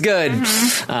means he's good.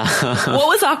 Mm-hmm. What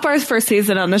was Akbar's first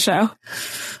season on the show?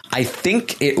 I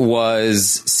think it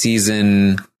was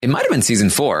it might have been season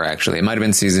 4, actually. It might have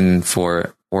been season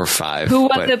 4 or 5. Who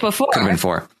was it before? Could have been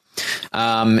 4.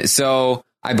 So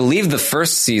I believe the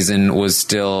first season was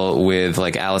still with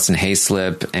Allison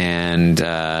Hayslip and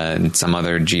some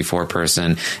other G4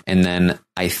 person. And then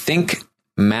I think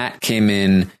Matt came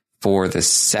in for the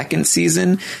second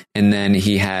season, and then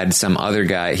he had some other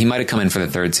guy. He might have come in for the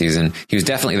third season. He was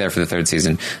definitely there for the third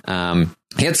season.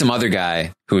 He had some other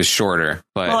guy who was shorter,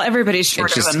 but everybody's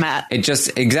shorter than Matt. It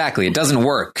doesn't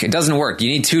work. It doesn't work. You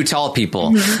need 2 tall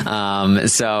people.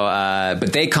 Mm-hmm.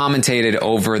 But they commentated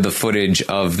over the footage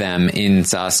of them in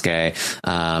Sasuke,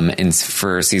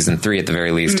 for season 3 at the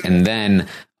very least. Mm-hmm. And then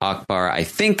Akbar, I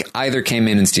think, either came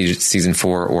in season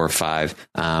 4 or 5.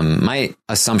 My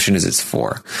assumption is it's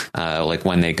 4.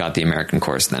 When they got the American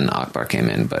course, then Akbar came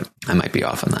in, but I might be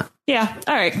off on that. Yeah.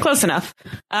 All right. Close enough.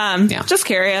 Just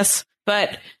curious.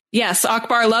 But yes,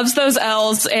 Akbar loves those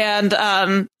L's,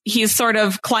 and he's sort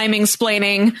of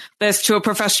splaining this to a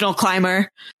professional climber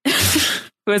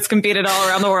who has competed all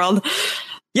around the world.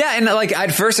 Yeah, and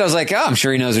at first I was like, oh, I'm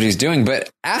sure he knows what he's doing. But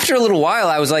after a little while,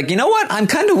 I was like, you know what? I'm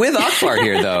kind of with Akbar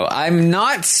here, though. I'm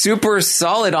not super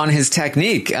solid on his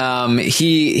technique.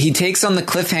 He takes on the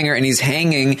cliffhanger and he's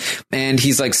hanging, and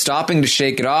he's stopping to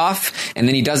shake it off, and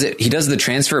then he does the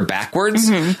transfer backwards.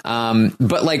 Mm-hmm.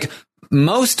 But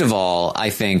most of all, I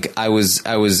think I was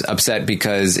upset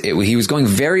because he was going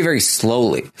very, very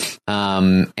slowly.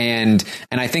 And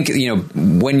I think,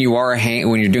 when you're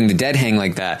doing the dead hang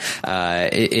like that,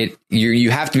 you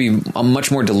have to be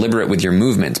much more deliberate with your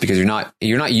movements, because you're not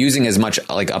using as much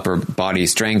upper body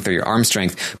strength or your arm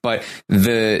strength. But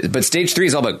stage 3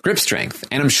 is all about grip strength.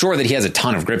 And I'm sure that he has a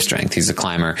ton of grip strength. He's a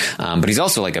climber. But he's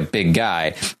also a big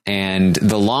guy. And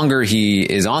the longer he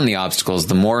is on the obstacles,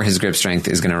 the more his grip strength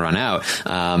is going to run out.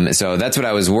 So that's what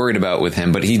I was worried about with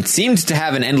him, but he seemed to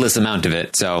have an endless amount of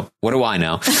it. So what do I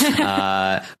know?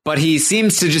 But he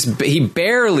seems to he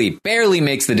barely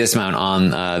makes the dismount on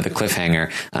the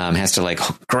cliffhanger. Has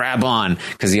to grab on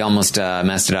because he almost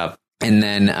messed it up. And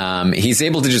then he's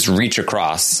able to just reach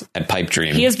across at Pipe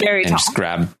Dream. He is very tall. Just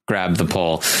grab the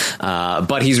pole.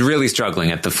 But he's really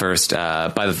struggling at the first,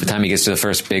 by the time he gets to the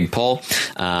first big pole.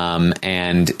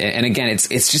 And again,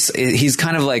 it's just, he's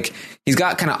kind of he's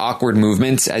got kind of awkward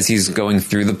movements as he's going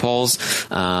through the poles.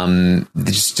 He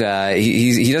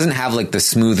doesn't have the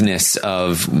smoothness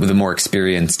of the more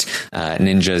experienced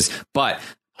ninjas, but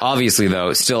Obviously,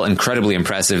 though, still incredibly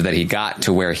impressive that he got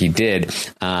to where he did.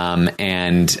 It's,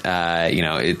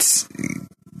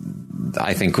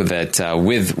 I think that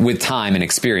with time and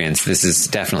experience, this is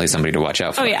definitely somebody to watch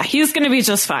out for. Oh, yeah. He's going to be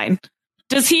just fine.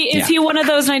 Is he one of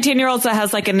those 19-year-olds that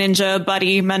has like a ninja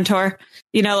buddy mentor?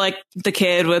 You know, like the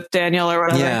kid with Daniel or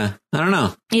whatever. Yeah, I don't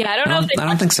know. Yeah, I don't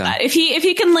don't think so. If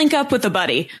he can link up with a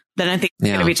buddy, then I think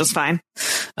he's gonna be just fine.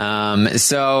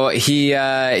 So he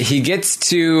gets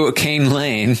to Cane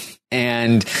Lane,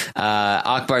 and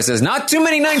Akbar says, "Not too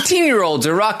many 19-year-olds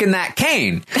are rocking that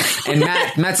cane." And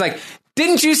Matt's like,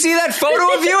 "Didn't you see that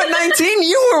photo of you at 19?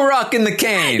 You were rocking the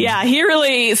cane." Yeah, he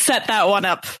really set that one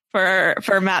up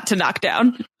for Matt to knock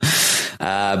down.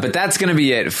 But that's going to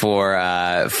be it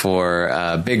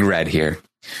for Big Red here.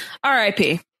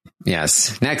 R.I.P.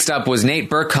 Yes. Next up was Nate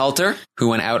Burkhalter, who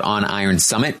went out on Iron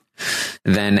Summit.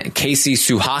 Then Casey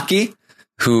Suhaki,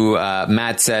 who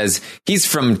Matt says he's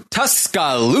from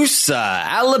Tuscaloosa,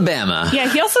 Alabama. Yeah,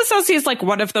 he also says he's like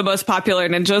one of the most popular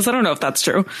ninjas. I don't know if that's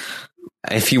true.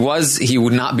 If he was, he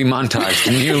would not be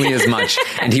montaged nearly as much,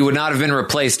 and he would not have been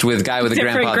replaced with Guy with a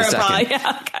Grandpa the Second.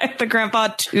 Yeah, Guy with the Grandpa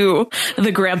 2,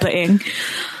 the Grandpa-ing.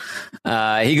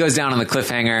 He goes down on the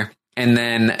cliffhanger, and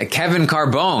then Kevin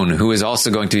Carbone, who is also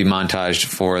going to be montaged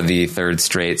for the third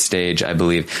straight stage, I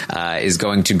believe, is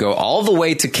going to go all the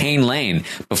way to Cane Lane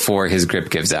before his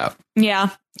grip gives out. Yeah.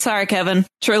 Sorry, Kevin.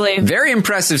 Truly. Very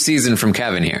impressive season from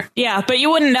Kevin here. Yeah, but you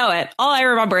wouldn't know it. All I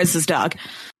remember is his dog.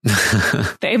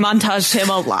 They montaged him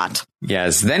a lot.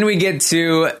 Yes. Then we get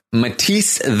to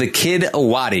Matisse the Kid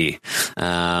Awadi,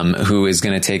 who is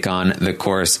going to take on the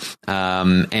course.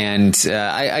 I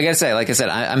gotta say, like I said,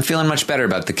 I'm feeling much better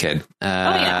about the kid.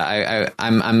 I'm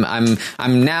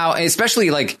now,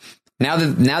 especially like now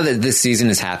that this season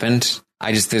has happened,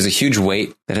 there's a huge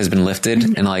weight that has been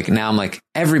lifted, and like now I'm like,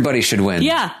 everybody should win.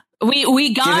 Yeah.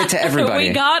 We got give it to everybody.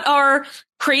 We got our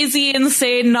crazy,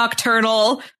 insane,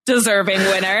 nocturnal deserving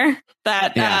winner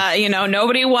that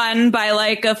nobody won by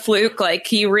like a fluke. Like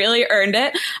he really earned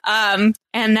it. And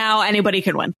now anybody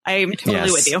can win. I'm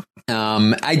totally with you.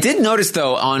 I did notice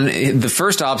though on the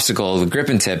first obstacle, the grip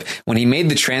and tip, when he made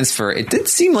the transfer, it did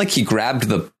seem like he grabbed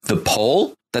the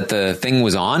pole that the thing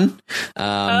was on. And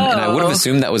I would have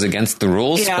assumed that was against the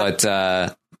rules, but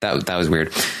that was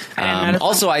weird.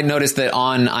 Also, I noticed that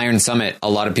on Iron Summit, a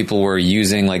lot of people were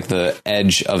using like the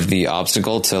edge of the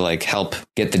obstacle to like help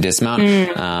get the dismount.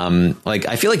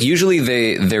 I feel like usually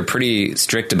they're pretty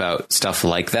strict about stuff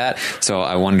like that. So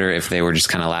I wonder if they were just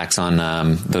kind of lax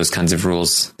on those kinds of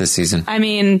rules this season. I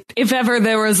mean, if ever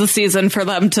there was a season for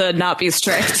them to not be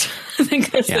strict, I think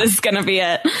this is going to be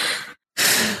it.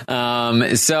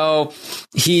 So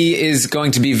he is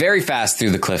going to be very fast through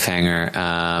the cliffhanger.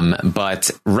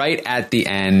 But right at the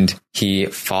end, he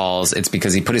falls. It's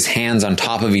because he put his hands on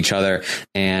top of each other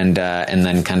and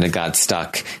then kind of got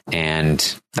stuck.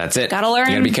 And that's it. Gotta learn.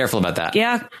 You gotta be careful about that.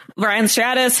 Yeah. Ryan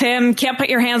Stratis, him, can't put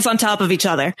your hands on top of each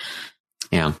other.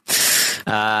 Yeah.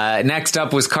 Next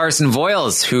up was Carson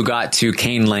Voiles, who got to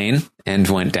Cane Lane and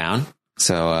went down.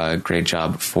 So great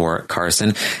job for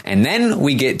Carson. And then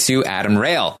we get to Adam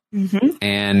Rail. Mm-hmm.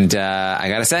 And I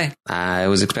got to say, I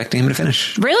was expecting him to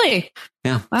finish. Really?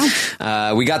 Yeah.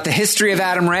 Wow. We got the history of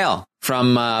Adam Rail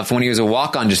from when he was a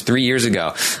walk-on just 3 years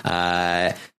ago.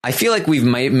 I feel like we've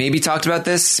maybe talked about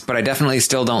this, but I definitely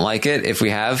still don't like it if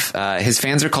we have. His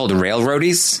fans are called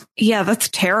Railroadies. Yeah, that's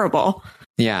terrible.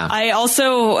 Yeah. I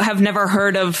also have never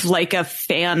heard of like a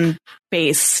fan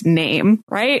base name,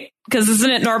 right? Because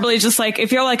isn't it normally just like,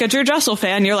 if you're like a Drew Dressel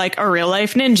fan, you're like a real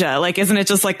life ninja. Like, isn't it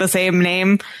just like the same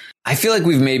name? I feel like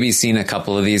we've maybe seen a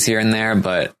couple of these here and there,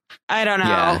 but I don't know.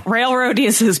 Yeah.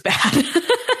 Railroadies is bad.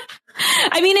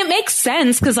 I mean, it makes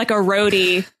sense because like a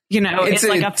roadie, it's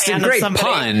like a fan a great of somebody.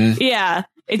 Pun. Yeah.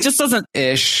 It just doesn't.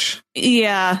 Ish.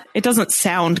 Yeah. It doesn't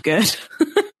sound good.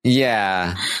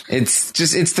 Yeah. It's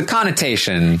the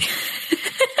connotation.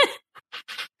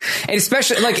 And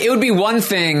especially, like, it would be one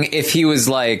thing if he was,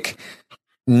 like,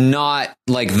 not,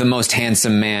 like, the most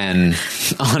handsome man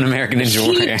on American Ninja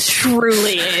Warrior. He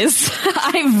truly is.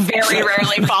 I very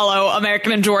rarely follow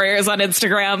American Ninja Warriors on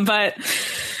Instagram, but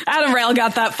Adam Rail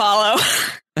got that follow.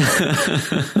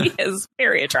 He is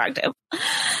very attractive.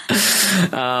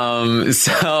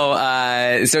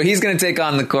 So he's going to take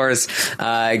on the course,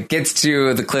 gets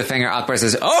to the cliffhanger. Akbar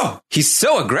says, "Oh, he's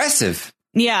so aggressive."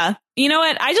 Yeah. You know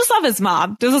what? I just love his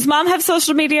mom. Does his mom have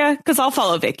social media? Because I'll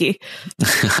follow Vicky.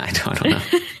 I don't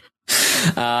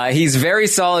know. He's very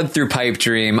solid through Pipe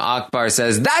Dream. Akbar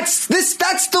says, that's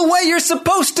the way you're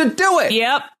supposed to do it.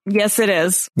 Yep. Yes, it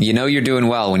is. You know you're doing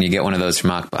well when you get one of those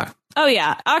from Akbar. Oh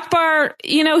yeah, Akbar,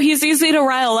 he's easy to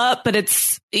rile up,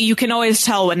 but you can always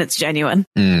tell when it's genuine.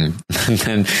 And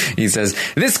then he says,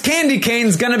 "This candy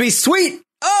cane's gonna be sweet."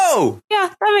 Oh! Yeah,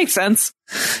 that makes sense.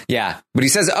 Yeah, but he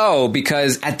says, "Oh,"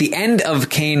 because at the end of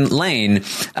Cane Lane,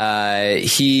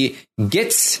 he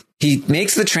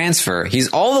makes the transfer. He's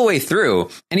all the way through,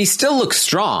 and he still looks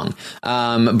strong.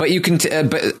 But you can,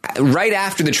 but right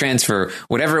after the transfer,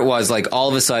 whatever it was, like all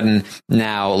of a sudden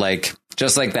now, like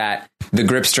just like that, the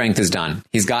grip strength is done.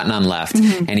 He's got none left,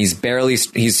 and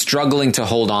he's struggling to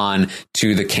hold on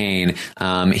to the cane.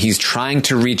 He's trying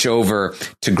to reach over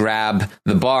to grab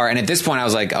the bar. And at this point I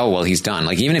was like, oh, well, he's done.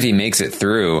 Like, even if he makes it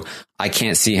through, I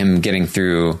can't see him getting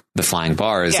through the flying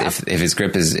bars if his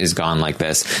grip is gone like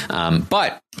this.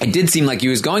 But it did seem like he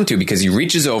was going to, because he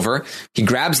reaches over, he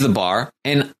grabs the bar,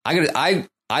 and I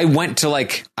went to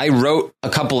I wrote a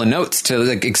couple of notes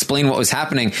to explain what was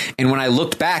happening. And when I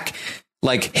looked back,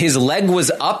 his leg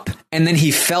was up and then he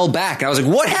fell back. And I was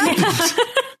like, what happened?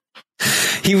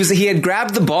 He had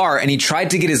grabbed the bar and he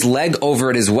tried to get his leg over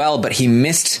it as well, but he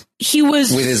missed. He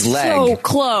was with his leg so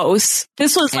close.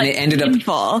 This was and it ended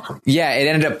painful. It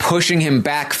ended up pushing him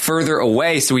back further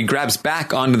away. So he grabs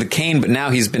back onto the cane, but now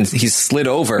he's slid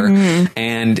over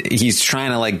and he's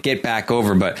trying to get back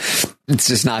over, but it's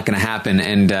just not going to happen.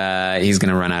 And he's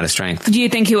going to run out of strength. Do you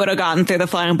think he would have gotten through the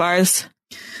flying bars?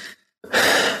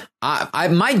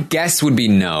 My guess would be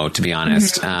no, to be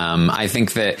honest. I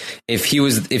think that if he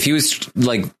was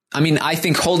I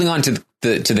think holding on to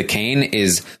the cane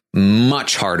is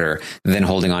much harder than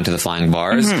holding on to the flying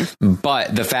bars.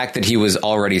 But the fact that he was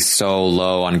already so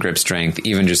low on grip strength,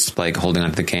 even just holding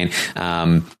onto the cane,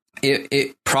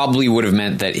 it probably would have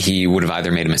meant that he would have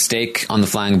either made a mistake on the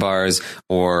flying bars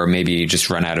or maybe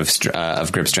just run out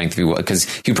of grip strength, because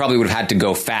he probably would have had to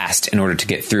go fast in order to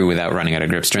get through without running out of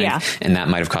grip strength. And that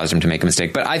might have caused him to make a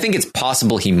mistake. But I think it's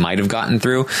possible he might have gotten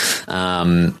through.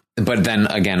 But then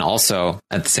again, also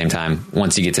at the same time,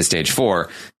 once you get to stage 4,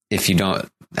 if you don't,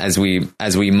 as we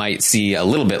might see a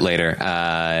little bit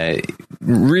later,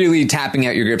 really tapping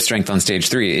out your grip strength on stage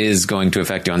 3 is going to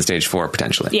affect you on stage 4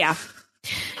 potentially.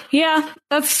 Yeah,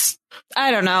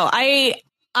 I don't know.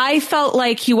 I felt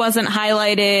like he wasn't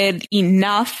highlighted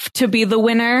enough to be the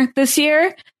winner this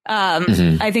year.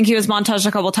 I think he was montaged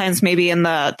a couple times, maybe in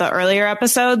the earlier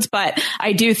episodes, but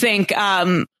I do think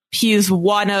he's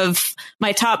one of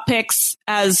my top picks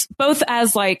as a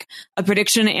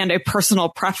prediction and a personal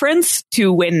preference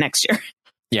to win next year.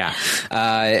 Yeah.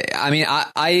 I mean,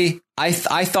 I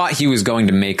thought he was going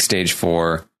to make stage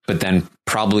 4, but then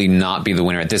probably not be the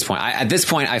winner at this point. At this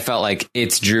point, I felt like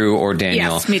it's Drew or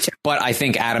Daniel. Yes, me too. But I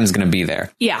think Adam's going to be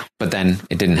there. Yeah. But then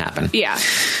it didn't happen. Yeah.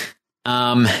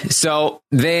 So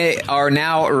they are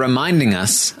now reminding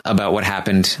us about what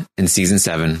happened in season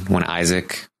 7 when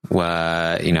Isaac,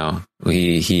 Isaac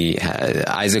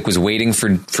was waiting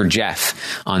for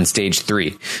Jeff on stage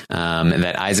 3.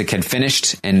 That Isaac had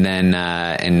finished, and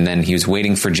then he was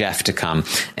waiting for Jeff to come,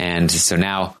 and so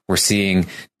now we're seeing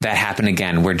that happen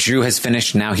again, where Drew has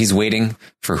finished. Now he's waiting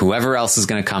for whoever else is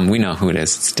going to come. We know who it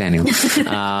is. It's Daniel.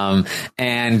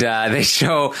 And they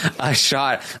show a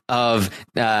shot of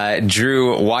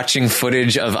Drew watching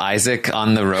footage of Isaac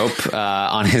on the rope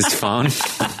on his phone.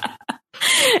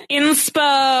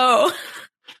 Inspo.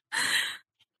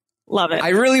 Love it. I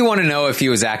really want to know if he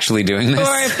was actually doing this,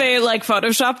 or if they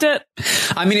photoshopped it.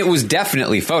 I mean, it was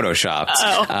definitely photoshopped.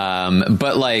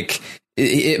 But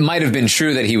it might have been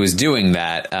true that he was doing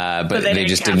that, but they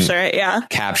just didn't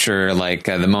capture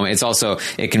the moment. It's also,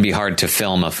 it can be hard to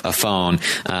film a phone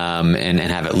and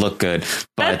have it look good.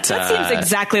 But that seems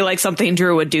exactly like something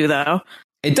Drew would do, though.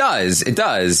 It does.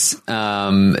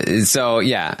 So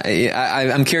yeah,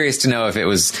 I'm curious to know if it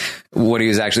was what he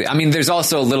was actually. I mean, there's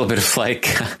also a little bit of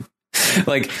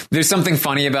there's something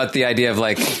funny about the idea of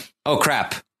oh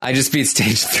crap, I just beat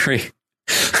stage 3.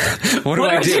 What do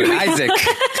I do, Isaac?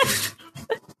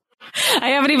 I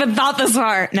haven't even thought this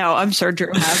far. No, I'm sure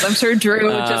Drew has. I'm sure Drew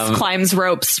just climbs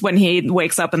ropes when he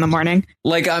wakes up in the morning.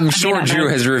 I'm sure Drew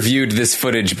has reviewed this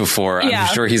footage before. Yeah.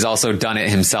 I'm sure he's also done it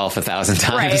himself 1,000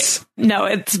 times. Right. No,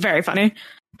 it's very funny.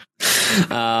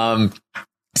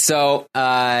 So,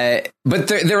 but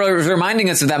they're reminding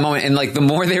us of that moment. And the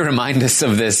more they remind us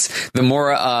of this, the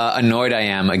more annoyed I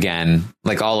am again,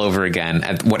 all over again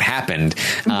at what happened.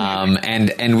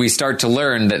 And we start to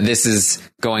learn that this is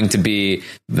going to be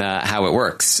how it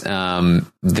works,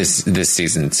 this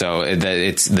season. So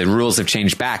it's the rules have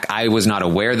changed back. I was not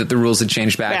aware that the rules had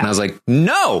changed back. And I was like,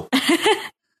 no,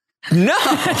 no.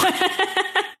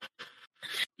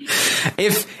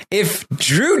 If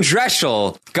Drew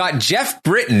Dreschel got Jeff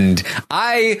Britton,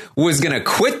 I was going to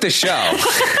quit the show.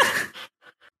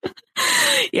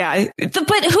 Yeah.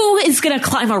 But who is going to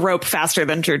climb a rope faster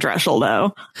than Drew Dreshel,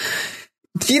 though?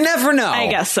 You never know. I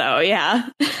guess so, yeah.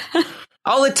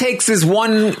 All it takes is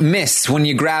one miss when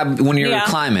you're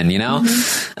climbing, you know?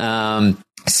 Mm-hmm.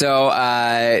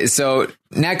 So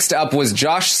next up was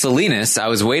Josh Salinas. I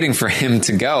was waiting for him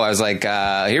to go. I was like,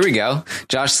 here we go.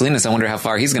 Josh Salinas. I wonder how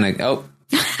far he's going to go.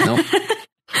 Oh, nope.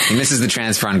 He misses the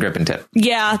transfer on grip and tip.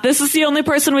 Yeah, this is the only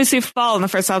person we see fall in the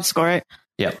first top score, right?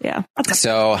 Yep. Yeah. Okay.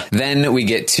 So then we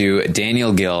get to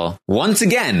Daniel Gill. Once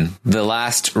again, the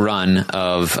last run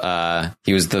of,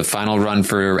 he was the final run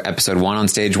for episode 1 on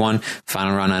stage 1,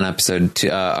 final run on episode 2,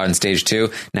 on stage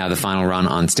 2. Now the final run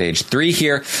on stage 3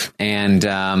 here. And,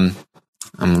 here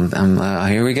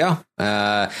we go.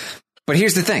 But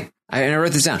here's the thing. I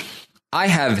wrote this down. I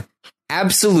have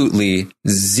absolutely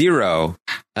zero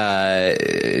thought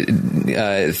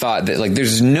that, like,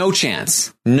 there's no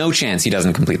chance he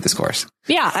doesn't complete this course.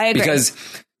 Yeah, I agree. Because,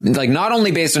 like, not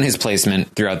only based on his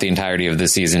placement throughout the entirety of the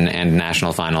season and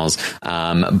national finals,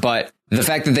 but the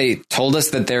fact that they told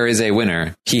us that there is a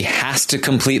winner, he has to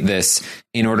complete this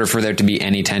in order for there to be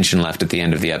any tension left at the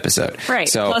end of the episode. Right.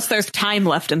 So, plus there's time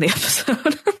left in the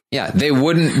episode. Yeah, they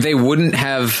wouldn't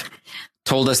have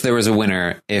told us there was a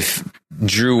winner if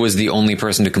Drew was the only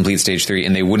person to complete stage 3,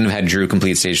 and they wouldn't have had Drew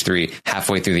complete stage 3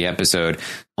 halfway through the episode,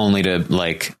 only to,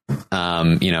 like,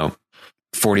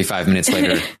 45 minutes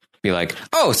later be like,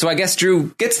 oh, so I guess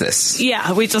Drew gets this.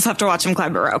 Yeah, we just have to watch him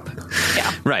climb a rope.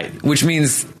 Yeah. Right. Which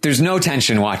means there's no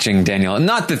tension watching Daniel.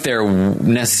 Not that there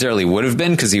necessarily would have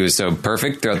been, because he was so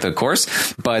perfect throughout the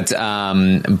course, but you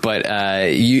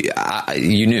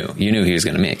knew he was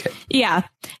going to make it. Yeah.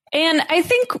 And I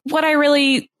think what I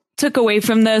really took away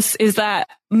from this is that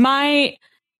my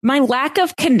lack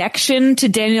of connection to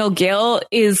Daniel Gill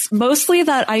is mostly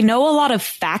that I know a lot of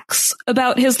facts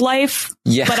about his life,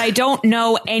 but I don't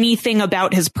know anything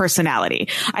about his personality.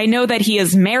 I know that he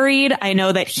is married. I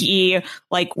know that he,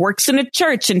 like, works in a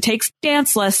church and takes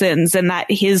dance lessons, and that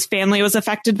his family was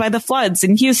affected by the floods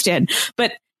in Houston.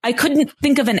 But I couldn't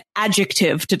think of an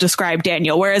adjective to describe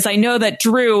Daniel, whereas I know that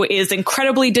Drew is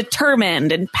incredibly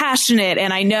determined and passionate.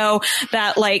 And I know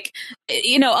that, like,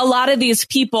 you know, a lot of these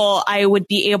people I would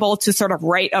be able to sort of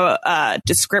write a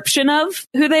description of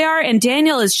who they are. And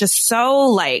Daniel is just so,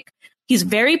 like, he's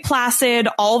very placid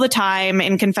all the time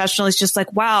in confessional. He's just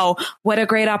like, wow, what a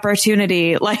great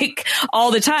opportunity, like,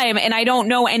 all the time. And I don't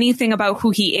know anything about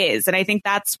who he is. And I think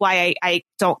that's why I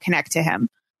don't connect to him.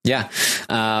 Yeah.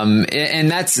 And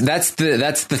that's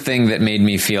the thing that made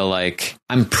me feel like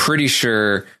I'm pretty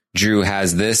sure Drew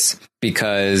has this,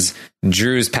 because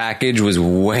Drew's package was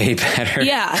way better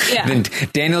than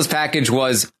Daniel's package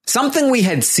was something we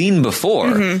had seen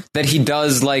before, that he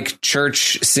does, like,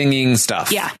 church singing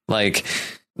stuff. Yeah. Like,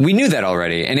 we knew that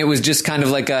already. And it was just kind of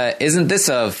like isn't this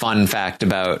a fun fact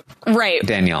about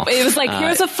Daniel? It was like,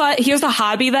 here's a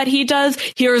hobby that he does.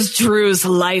 Here's Drew's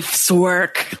life's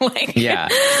work. Like, yeah.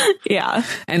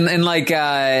 And like,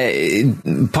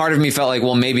 part of me felt like,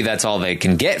 well, maybe that's all they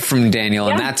can get from Daniel.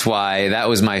 And that's why that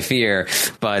was my fear.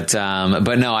 But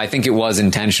no, I think it was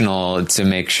intentional to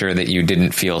make sure that you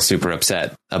didn't feel super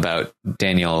upset about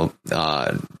Daniel,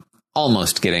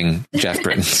 almost getting Jeff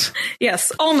Britton.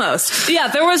 Yes, almost. Yeah,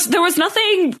 there was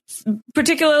nothing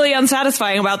particularly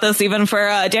unsatisfying about this, even for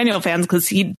Daniel fans, because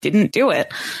he didn't do it.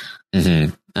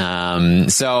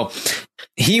 So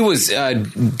he was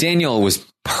Daniel was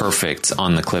perfect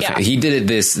on the cliff. Yeah. He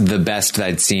did it the best that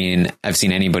I've seen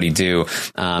anybody do,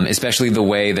 especially the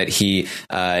way that he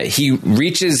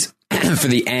reaches for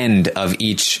the end of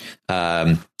each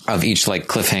like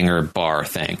cliffhanger bar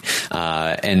thing.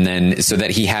 And then so that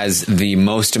he has the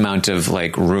most amount of,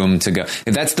 like, room to go.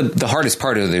 That's the hardest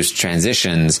part of those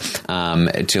transitions,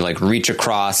 to, like, reach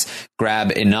across,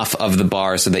 grab enough of the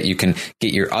bar so that you can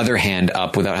get your other hand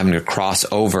up without having to cross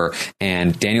over.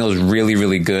 And Daniel is really,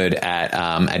 really good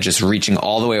at just reaching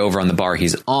all the way over on the bar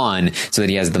he's on so that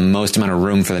he has the most amount of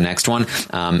room for the next one.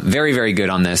 Very, very good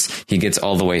on this. He gets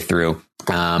all the way through.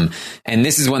 And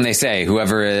this is when they say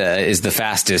whoever is the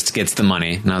fastest gets the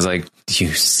money. And I was like,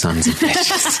 you sons of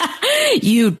bitches.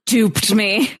 You duped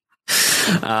me.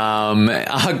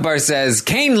 Akbar says,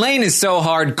 Cane Lane is so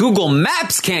hard, Google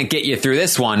Maps can't get you through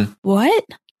this one. What?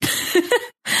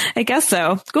 I guess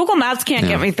so. Google Maps can't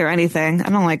get me through anything. I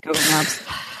don't like Google Maps.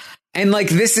 And, like,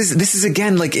 this is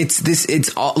again, like,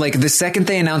 it's all, like, the second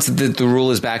they announced that the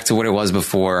rule is back to what it was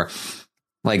before,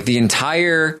 like, the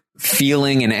entire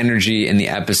feeling and energy in the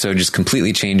episode just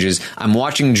completely changes. I'm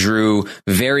watching Drew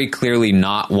very clearly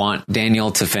not want Daniel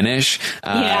to finish,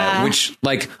 which,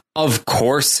 like, of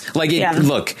course, like,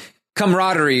 look,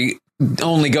 camaraderie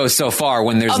only goes so far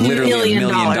when there's literally $1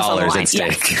 million at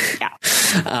stake. Yes. Yeah.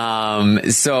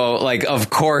 So like, of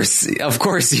course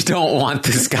you don't want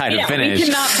this guy to finish. We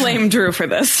cannot blame Drew for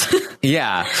this.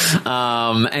 Yeah.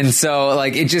 And so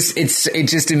like, it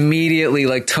just immediately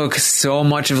like took so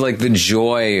much of like the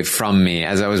joy from me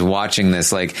as I was watching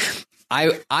this. Like,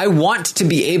 I want to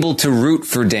be able to root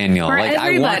for Daniel. For like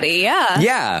everybody,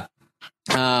 yeah.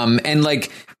 And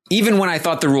like, even when I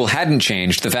thought the rule hadn't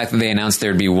changed, the fact that they announced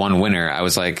there'd be one winner, I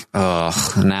was like, oh,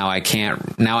 now I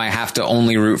have to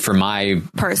only root for my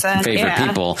favorite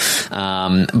people.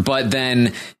 But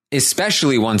then,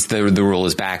 especially once the rule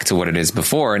is back to what it is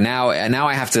before, now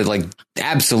I have to like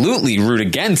absolutely root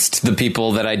against the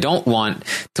people that I don't want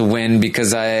to win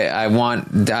because I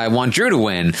want Drew to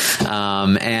win.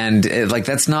 And like,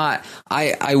 that's not,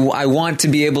 I want to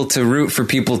be able to root for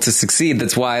people to succeed.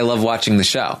 That's why I love watching the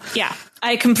show. Yeah,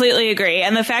 I completely agree.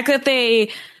 And the fact that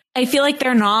I feel like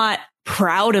they're not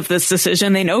proud of this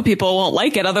decision. They know people won't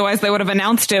like it. Otherwise they would have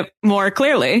announced it more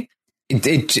clearly.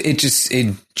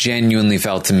 It genuinely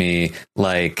felt to me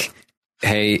like,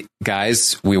 hey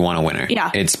guys, we want a winner.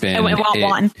 Yeah, it's been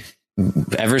one.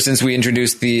 Ever since we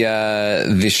introduced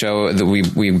the show that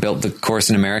we built the course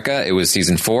in America. It was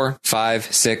season 4, 5,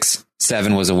 6,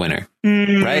 7 was a winner,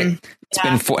 right? It's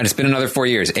been 4, and it's been another 4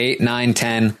 years. 8, 9,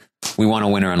 10. We want a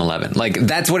winner on 11. Like,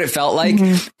 that's what it felt like.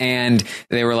 And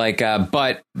they were like,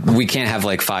 but we can't have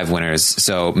like 5 winners.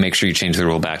 So make sure you change the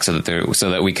rule back so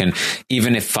that we can,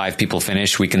 even if 5 people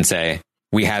finish, we can say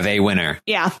we have a winner.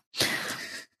 Yeah.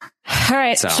 All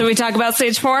right. So, should we talk about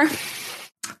stage 4?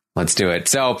 Let's do it.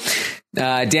 So,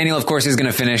 Daniel, of course, is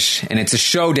going to finish, and it's a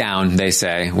showdown, they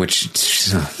say, which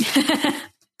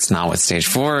it's not what stage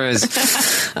 4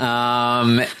 is.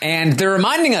 And they're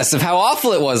reminding us of how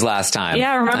awful it was last time.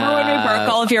 Yeah, remember when we broke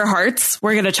all of your hearts?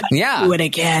 We're going to try to do it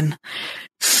again.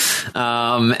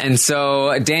 And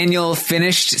so Daniel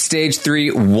finished stage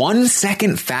 3 1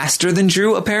 second faster than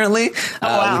Drew, apparently,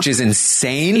 which is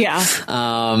insane. Yeah.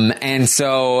 And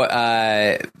so,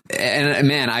 and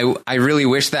man, I really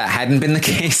wish that hadn't been the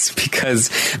case, because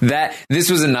this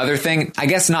was another thing. I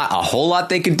guess not a whole lot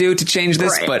they could do to change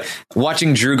this, but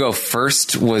watching Drew go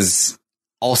first was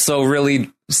also really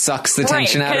sucks the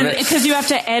tension out of it. Because you have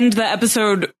to end the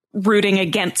episode rooting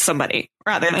against somebody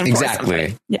rather than for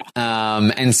somebody. Yeah.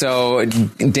 And so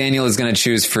Daniel is going to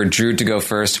choose for Drew to go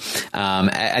first.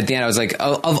 At the end, I was like,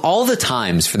 of all the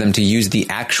times for them to use the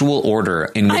actual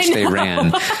order in which they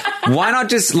ran, why not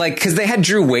just like, because they had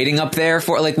Drew waiting up there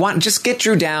for like, why just get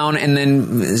Drew down and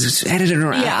then edit it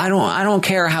around. Yeah. I don't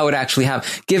care how it actually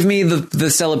happened. Give me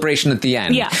the celebration at the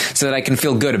end, so that I can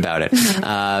feel good about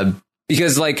it.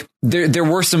 Because like there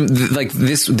were some like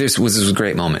this was a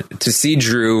great moment to see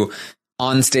Drew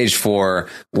on stage 4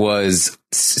 was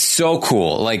so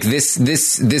cool. Like this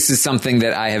is something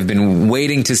that I have been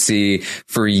waiting to see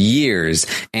for years,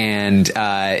 and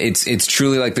it's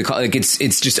truly like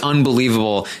it's just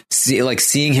unbelievable.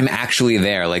 Seeing him actually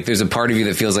there. Like there's a part of you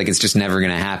that feels like it's just never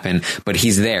going to happen, but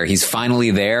he's there. He's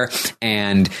finally there,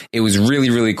 and it was really,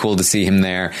 really cool to see him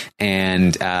there.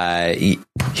 And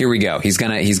here we go. He's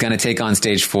gonna take on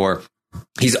stage 4.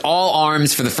 He's all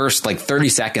arms for the first like 30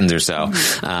 seconds or so.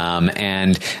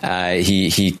 And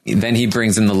he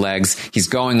brings in the legs. He's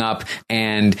going up,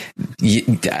 and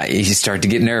you start to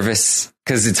get nervous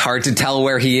because it's hard to tell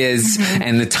where he is,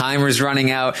 and the timer's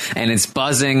running out, and it's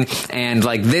buzzing, and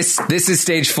like this is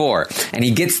stage 4, and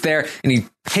he gets there and he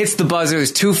hits the buzzer.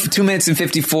 There's 2 minutes and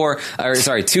 54, or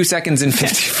sorry, 2 seconds and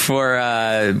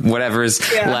 54, whatever's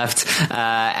left,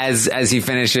 as he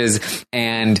finishes,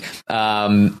 and,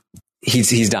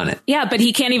 he's done it. Yeah, but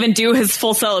he can't even do his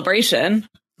full celebration.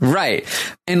 Right.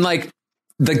 And like,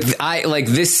 I'm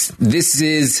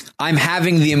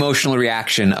having the emotional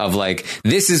reaction of like,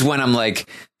 this is when I'm like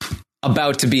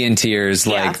about to be in tears.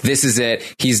 Like, this is it.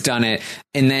 He's done it.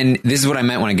 And then this is what I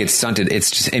meant when it gets stunted. It's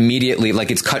just immediately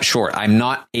like it's cut short. I'm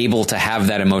not able to have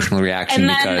that emotional reaction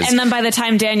and then by the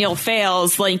time Daniel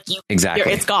fails, like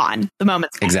it's gone. The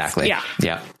moment's gone. Exactly.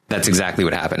 Yeah. That's exactly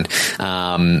what happened.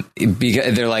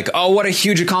 Because they're like, oh, what a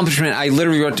huge accomplishment. I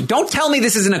literally wrote, don't tell me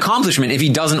this is an accomplishment if he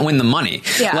doesn't win the money.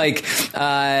 Yeah. Like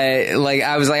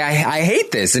I was like, I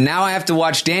hate this. And now I have to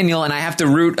watch Daniel, and I have to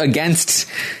root against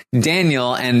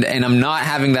Daniel, and I'm not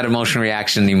having that emotional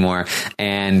reaction anymore.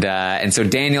 And so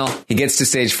Daniel, he gets to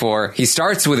stage 4. He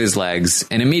starts with his legs,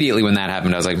 and immediately when that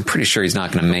happened, I was like, I'm pretty sure he's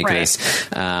not going to make this,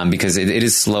 because it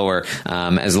is slower,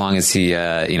 as long as he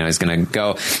is going to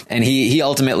go. And he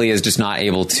ultimately is just not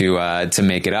able to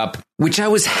make it up, which I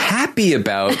was happy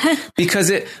about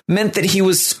because it meant that he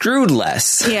was screwed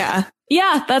less. Yeah,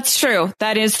 that's true.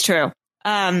 That is true.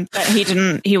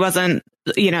 That he wasn't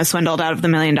swindled out of the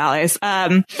 $1 million.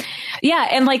 Yeah.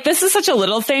 And like, this is such a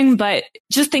little thing, but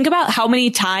just think about how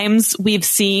many times we've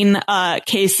seen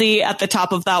Casey at the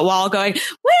top of that wall going,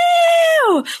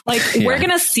 woo! Like, we're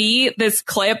going to see this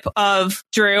clip of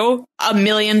Drew 1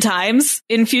 million times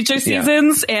in future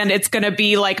seasons, and it's going to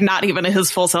be like not even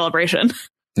his full celebration.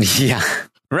 Yeah.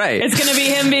 Right. It's going to be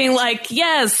him being like,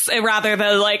 yes, rather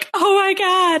than like, oh my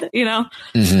God,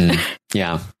 Mm-hmm.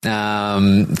 Yeah.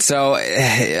 So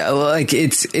like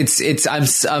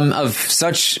I'm of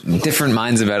such different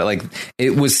minds about it. Like,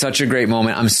 it was such a great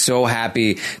moment. I'm so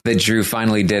happy that Drew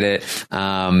finally did it.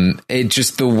 It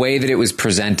just, the way that it was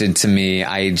presented to me,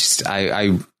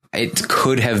 it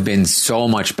could have been so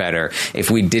much better if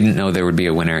we didn't know there would be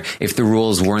a winner, if the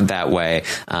rules weren't that way.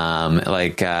 Even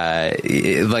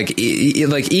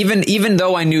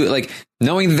though I knew, like,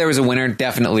 knowing that there was a winner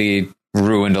definitely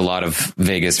ruined a lot of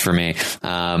Vegas for me.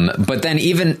 But then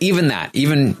even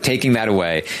taking that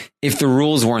away, if the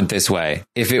rules weren't this way,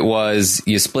 if it was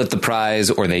you split the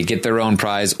prize or they get their own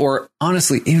prize, or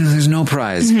honestly, even if there's no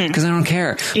prize, because I don't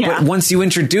care. Yeah. But once you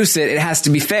introduce it, it has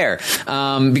to be fair.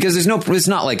 Because it's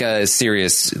not like a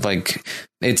serious, like,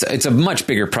 it's a much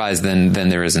bigger prize than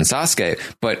there is in Sasuke.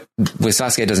 But with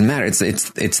Sasuke, it doesn't matter. It's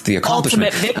the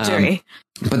accomplishment. Ultimate victory.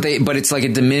 But it's like a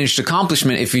diminished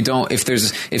accomplishment if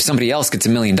somebody else gets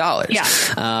 $1 million. Yeah.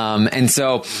 And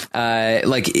so,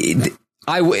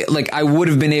 I would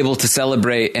have been able to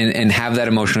celebrate and have that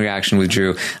emotional reaction with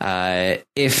Drew,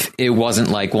 if it wasn't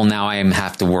like, well, now I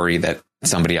have to worry that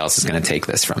somebody else is going to take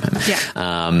this from him.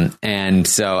 Yeah. And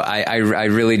so I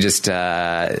really just,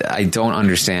 I don't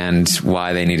understand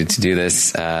why they needed to do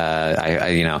this.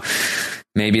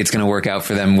 Maybe it's going to work out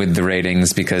for them with the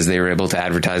ratings because they were able to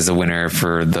advertise the winner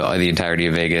for the entirety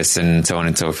of Vegas and so on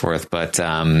and so forth. But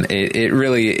it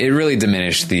really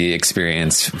diminished the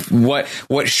experience. What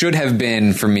should have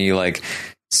been for me, like,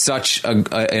 such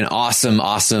an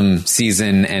awesome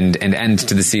season and end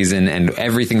to the season and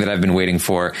everything that I've been waiting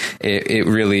for.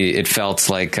 It felt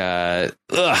like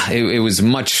it was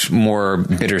much more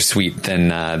bittersweet than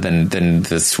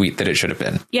the sweet that it should have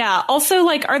been. Yeah. Also,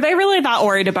 like, are they really that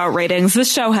worried about ratings?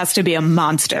 This show has to be a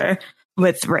monster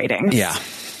with ratings. Yeah.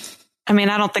 I mean,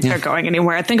 I don't think they're going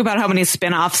anywhere. Think about how many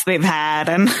spinoffs they've had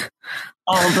and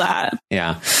all of that.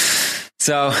 Yeah.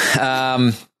 So,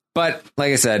 but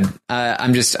like I said,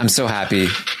 I'm so happy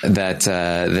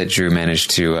that Drew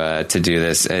managed to do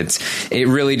this. It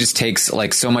really just takes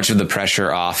like so much of the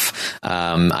pressure off.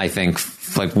 I think,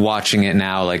 like, watching it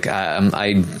now, like,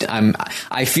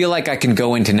 I feel like I can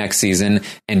go into next season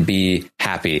and be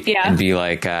happy and be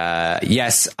like,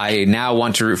 yes, I now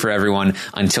want to root for everyone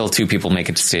until 2 people make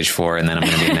it to stage 4, and then I'm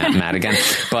going to be mad again.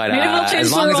 But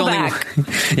as long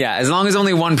as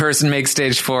only one person makes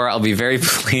stage 4, I'll be very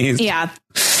pleased. Yeah.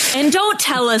 And don't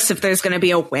tell us if there's going to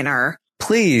be a winner.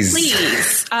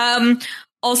 Please.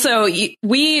 Also,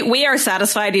 we are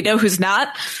satisfied. You know who's not?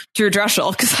 Drew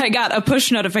Dreshel, because I got a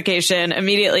push notification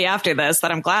immediately after this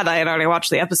that I'm glad I had already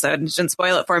watched the episode and didn't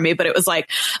spoil it for me. But it was like,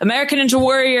 American Ninja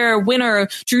Warrior winner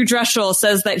Drew Dreshel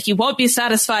says that he won't be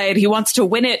satisfied. He wants to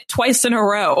win it twice in a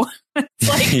row. It's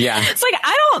like,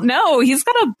 I don't know. He's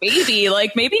got a baby.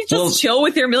 Like, maybe just chill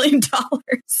with your $1 million.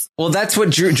 Well, that's what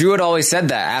Drew had always said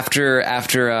that after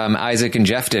Isaac and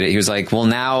Jeff did it. He was like, well,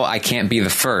 now I can't be the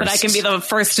first. But I can be the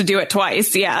first to do it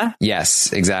twice. Yeah.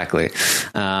 Yes, exactly.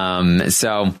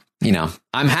 So,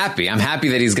 I'm happy. I'm happy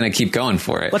that he's going to keep going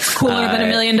for it. What's cooler than $1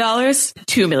 million?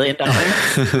 $2 million.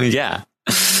 Yeah.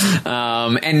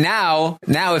 And now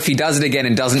if he does it again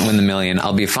and doesn't win the $1 million,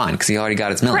 I'll be fine because he already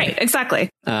got his $1 million. Right, exactly.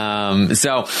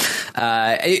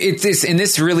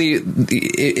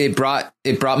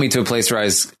 It brought me to a place where I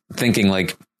was thinking,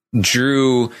 like,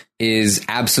 Drew is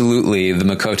absolutely the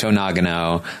Makoto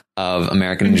Nagano of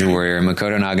American Ninja Warrior.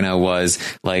 Makoto Nagano was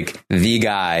like the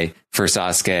guy for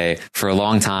Sasuke for a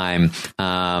long time,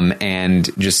 and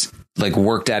just like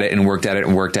worked at it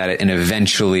and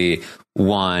eventually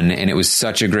won, and it was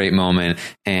such a great moment,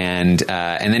 and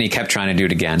then he kept trying to do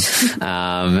it again,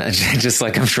 just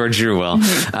like I'm sure Drew will.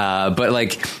 But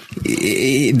like,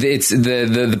 it's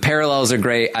the parallels are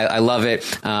great. I love it.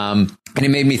 And it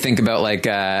made me think about like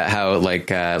how like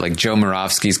Joe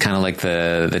Moravsky's kind of like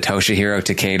the Toshihiro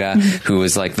Takeda, who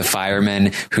was like the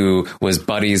fireman who was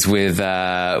buddies with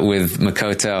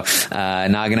Makoto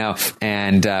Nagano,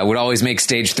 and would always make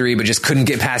stage 3, but just couldn't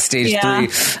get past stage 3.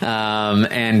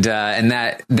 And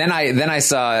that then I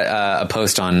saw a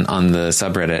post on the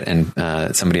subreddit,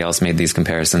 and somebody else made these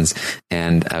comparisons,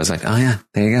 and I was like, oh yeah,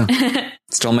 there you go.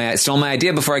 Stole my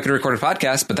idea before I could record a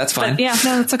podcast, but that's fine. But yeah,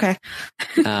 no, that's okay.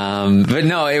 But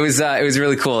no, it was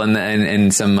really cool,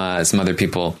 and some other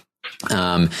people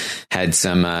had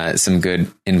some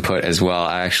good input as well.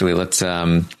 Actually,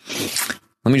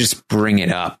 let me just bring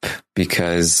it up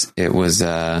because it was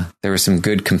there were some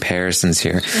good comparisons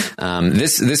here.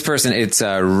 This person, it's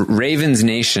Ravens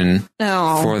Nation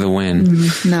for the win.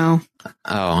 No.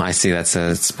 Oh, I see. That's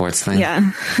a sports thing.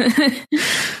 Yeah.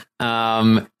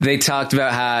 They talked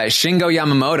about how Shingo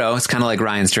Yamamoto, it's kind of like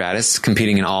Ryan Stratis,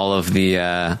 competing in all of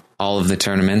the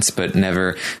tournaments, but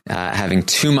never having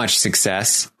too much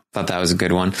success. Thought that was a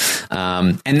good one.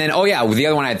 And then, the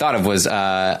other one I thought of was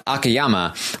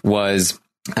Akiyama was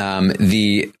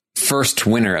the first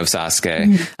winner of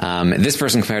Sasuke. This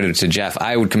person compared it to Jeff.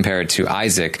 I would compare it to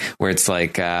Isaac, where it's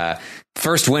like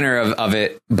first winner of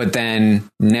it, but then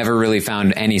never really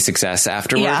found any success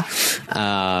afterward. Yeah.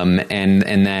 And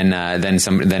then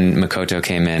Makoto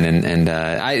came in, and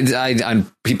I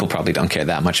people probably don't care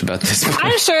that much about this.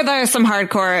 I'm sure there are some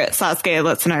hardcore Sasuke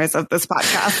listeners of this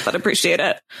podcast that appreciate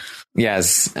it.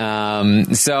 Yes.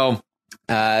 So.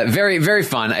 Very, very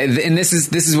fun. And this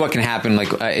is what can happen.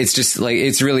 Like, it's just like,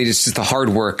 it's really just the hard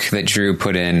work that Drew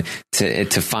put in to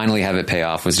finally have it pay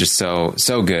off was just so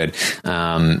good.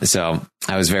 So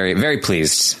I was very, very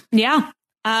pleased. Yeah.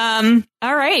 All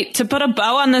right. To put a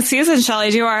bow on the season, shall I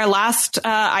do our last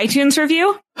iTunes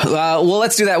review? Well,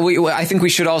 let's do that. I think we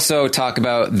should also talk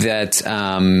about that.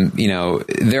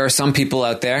 There are some people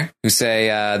out there who say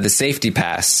the safety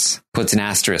pass puts an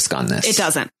asterisk on this. It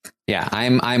doesn't. Yeah,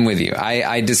 I'm with you.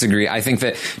 I disagree. I think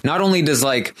that not only does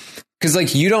because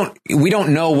we don't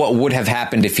know what would have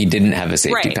happened if he didn't have a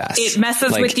safety pass. It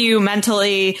messes with you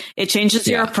mentally. It changes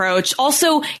your approach.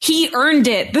 Also, he earned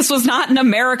it. This was not an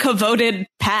America voted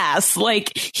pass.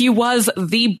 Like, he was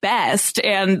the best,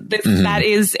 and that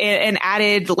is an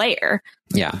added layer.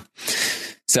 Yeah.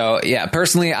 So yeah,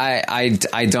 personally, I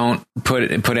don't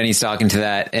put any stock into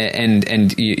that,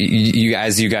 and you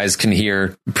as you guys can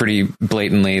hear pretty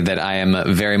blatantly that I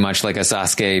am very much like a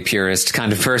Sasuke purist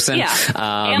kind of person. Yeah,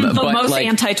 and the most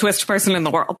anti-twist person in the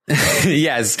world.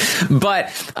 Yes,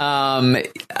 but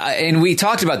and we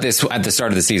talked about this at the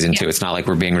start of the season too. It's not like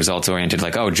we're being results oriented,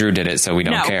 like, oh, Drew did it, so we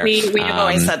don't care. We have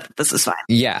always said that this is fine.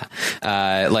 Yeah,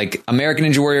 like American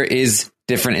Ninja Warrior is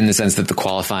different in the sense that the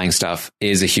qualifying stuff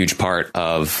is a huge part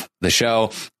of the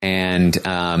show. And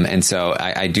so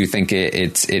I do think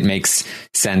it makes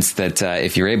sense that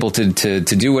if you're able to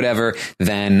do whatever,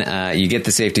 then you get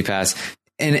the safety pass.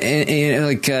 And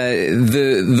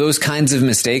those kinds of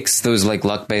mistakes, those like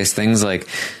luck based things, like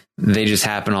they just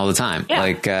happen all the time. Yeah.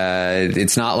 Like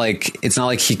it's not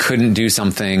like he couldn't do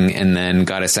something and then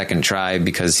got a second try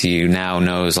because he now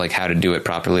knows like how to do it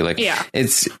properly. Like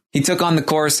he took on the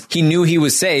course. He knew he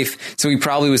was safe, so he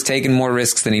probably was taking more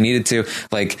risks than he needed to.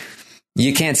 Like,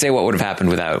 you can't say what would have happened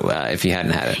without if he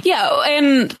hadn't had it. Yeah,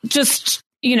 and just,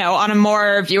 on a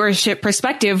more viewership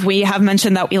perspective, we have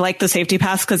mentioned that we like the safety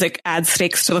pass because it adds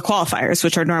stakes to the qualifiers,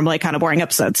 which are normally kind of boring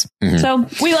episodes. Mm-hmm. So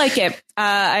we like it.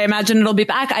 I imagine it'll be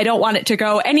back. I don't want it to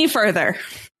go any further.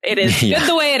 It is good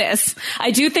the way it is.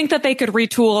 I do think that they could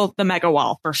retool the Mega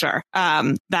Wall for sure.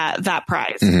 That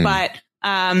prize, but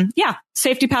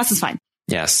safety pass is fine.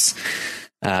 Yes.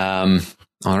 All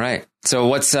right. So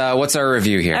what's our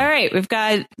review here? All right, we've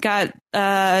got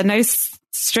a nice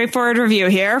straightforward review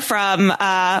here from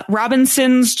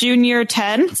Robinson's Jr.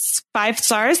 10, 5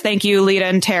 stars. Thank you, Lita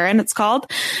and Taryn. It's called.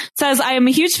 It says, I am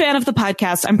a huge fan of the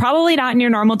podcast. I'm probably not in your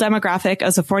normal demographic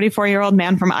as a 44-year-old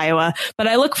man from Iowa, but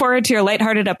I look forward to your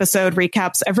lighthearted episode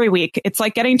recaps every week. It's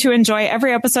like getting to enjoy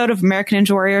every episode of American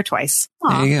Ninja Warrior twice.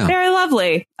 Aww, there you go. Very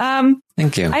lovely.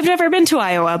 Thank you. I've never been to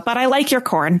Iowa, but I like your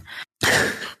corn.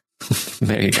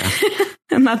 There you go.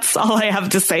 And that's all I have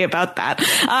to say about that.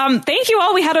 Thank you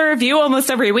all. We had a review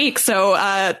almost every week. So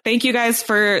thank you guys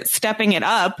for stepping it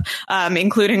up,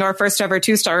 including our first ever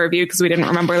 2-star review because we didn't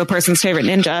remember the person's favorite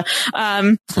ninja.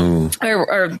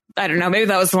 Or I don't know, maybe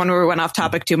that was the one where we went off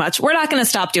topic too much. We're not going to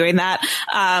stop doing that.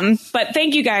 But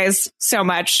thank you guys so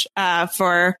much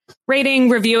for rating,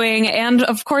 reviewing, and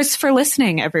of course for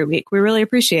listening every week. We really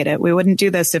appreciate it. We wouldn't do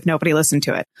this if nobody listened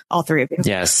to it. All three of you.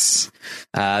 Yes.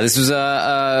 This was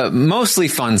a mostly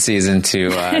fun season to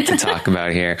talk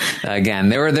about here. Again,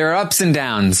 there are ups and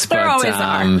downs, there always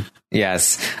are.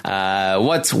 Yes.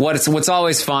 What's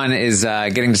always fun is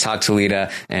getting to talk to Lita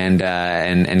and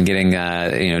getting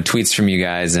tweets from you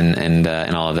guys and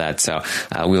all of that. So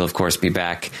we'll of course be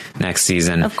back next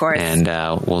season. Of course. And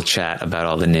we'll chat about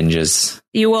all the ninjas.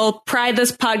 You will pry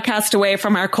this podcast away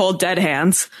from our cold dead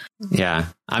hands. Yeah.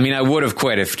 I mean, I would have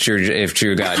quit if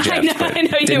Drew got Jeff. I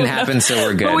know didn't happen, so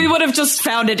we're good. But we would have just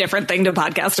found a different thing to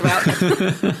podcast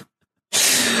about.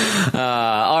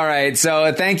 All right.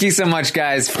 So thank you so much,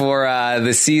 guys, for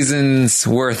the season's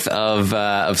worth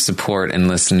of support and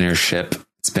listenership.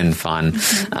 It's been fun.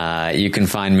 You can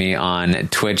find me on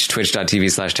Twitch,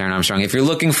 twitch.tv/Taran Armstrong. If you're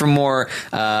looking for more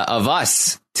of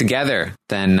us together,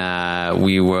 then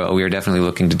we are definitely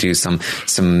looking to do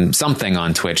something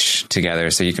on Twitch together.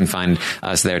 So you can find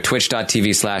us there,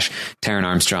 twitch.tv/Taran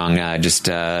Armstrong. Just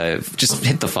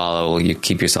hit the follow. You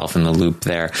keep yourself in the loop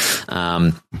there.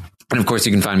 And of course,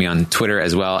 you can find me on Twitter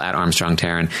as well at Armstrong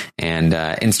Taran, and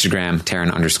Instagram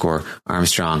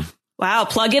Taran_Armstrong. Wow,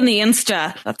 plug in the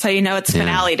Insta. That's how you know it's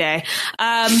finale day.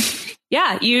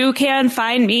 You can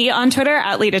find me on Twitter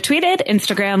at Lita Tweeted,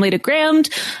 Instagram Lita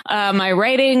Grammed, my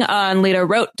writing on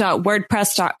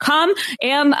litawrote.wordpress.com,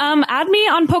 and add me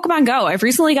on Pokemon Go. I've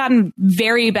recently gotten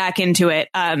very back into it.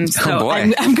 I'm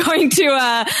going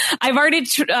to, I've already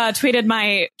tweeted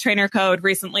my trainer code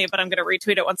recently, but I'm going to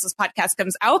retweet it once this podcast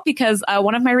comes out, because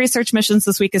one of my research missions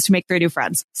this week is to make 3 new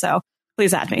friends. So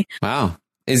please add me. Wow.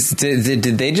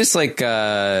 Did they just make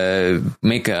a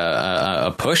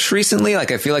push recently?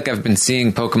 Like, I feel like I've been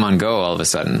seeing Pokemon Go all of a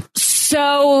sudden.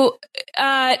 So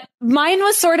mine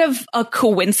was sort of a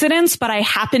coincidence, but I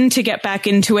happened to get back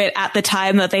into it at the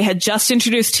time that they had just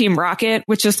introduced Team Rocket,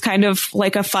 which is kind of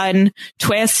like a fun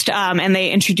twist. And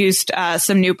they introduced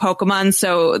some new Pokemon.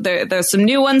 So there's some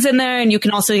new ones in there, and you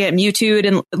can also get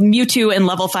Mewtwo in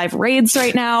level 5 raids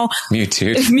right now.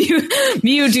 Mewtwo.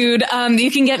 Mewdude.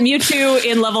 You can get Mewtwo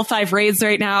in level 5 raids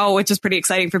right now, which is pretty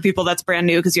exciting for people that's brand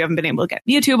new, because you haven't been able to get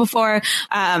Mewtwo before.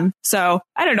 So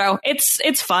I don't know.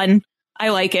 It's fun. I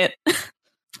like it. There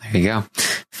you go.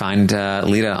 Find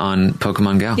Lita on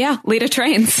Pokemon Go. Yeah, Lita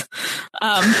trains.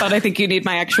 But I think you need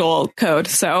my actual code.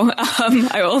 So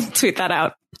I will tweet that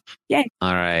out. Yay.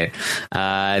 All right.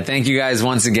 Thank you guys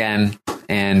once again,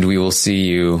 and we will see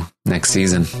you next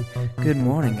season. Good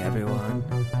morning, everyone.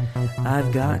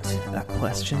 I've got a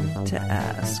question to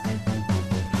ask. Do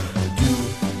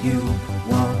you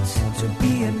want to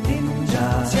be a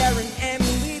ninja? Taran and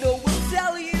Lita will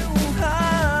tell you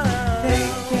how. They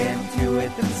can't do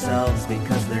it themselves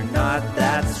because they're not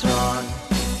that strong.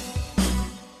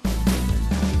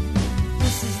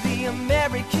 This is the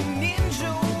American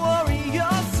Ninja Warrior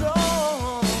song.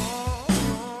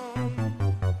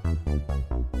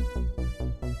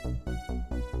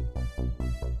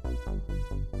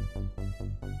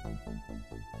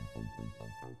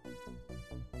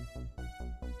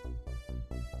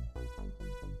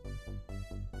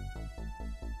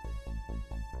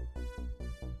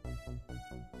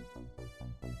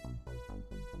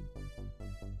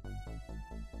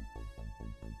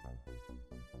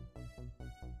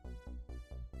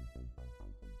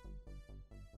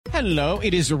 Hello,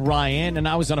 it is Ryan, and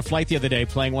I was on a flight the other day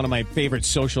playing one of my favorite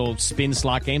social spin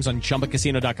slot games on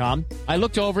ChumbaCasino.com. I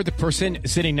looked over at the person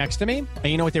sitting next to me, and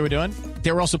you know what they were doing?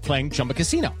 They were also playing Chumba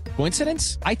Casino.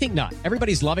 Coincidence? I think not.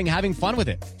 Everybody's loving having fun with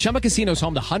it. Chumba Casino is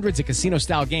home to hundreds of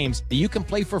casino-style games that you can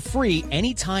play for free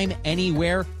anytime,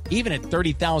 anywhere, even at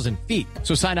 30,000 feet.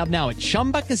 So sign up now at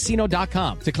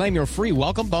ChumbaCasino.com to claim your free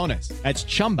welcome bonus. That's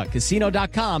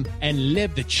ChumbaCasino.com and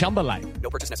live the Chumba life. No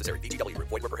purchase necessary. VGW.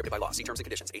 Void where prohibited by law. See terms and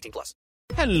conditions. 18+.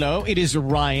 Hello, it is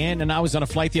Ryan, and I was on a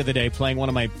flight the other day playing one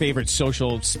of my favorite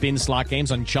social spin slot games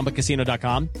on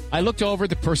ChumbaCasino.com. I looked over at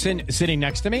the person sitting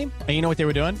next to me, and you know what they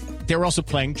were doing? They were also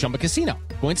playing Chumba Casino.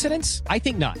 Coincidence? I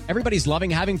think not. Everybody's loving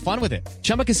having fun with it.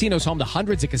 Chumba Casino is home to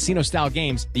hundreds of casino-style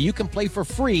games that you can play for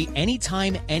free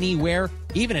anytime, anywhere,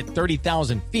 even at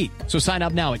 30,000 feet. So sign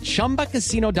up now at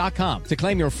ChumbaCasino.com to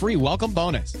claim your free welcome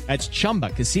bonus. That's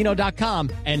ChumbaCasino.com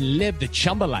and live the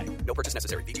Chumba life. No purchase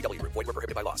necessary. VGW. Void where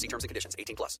prohibited by law. See terms and conditions.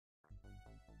 18+.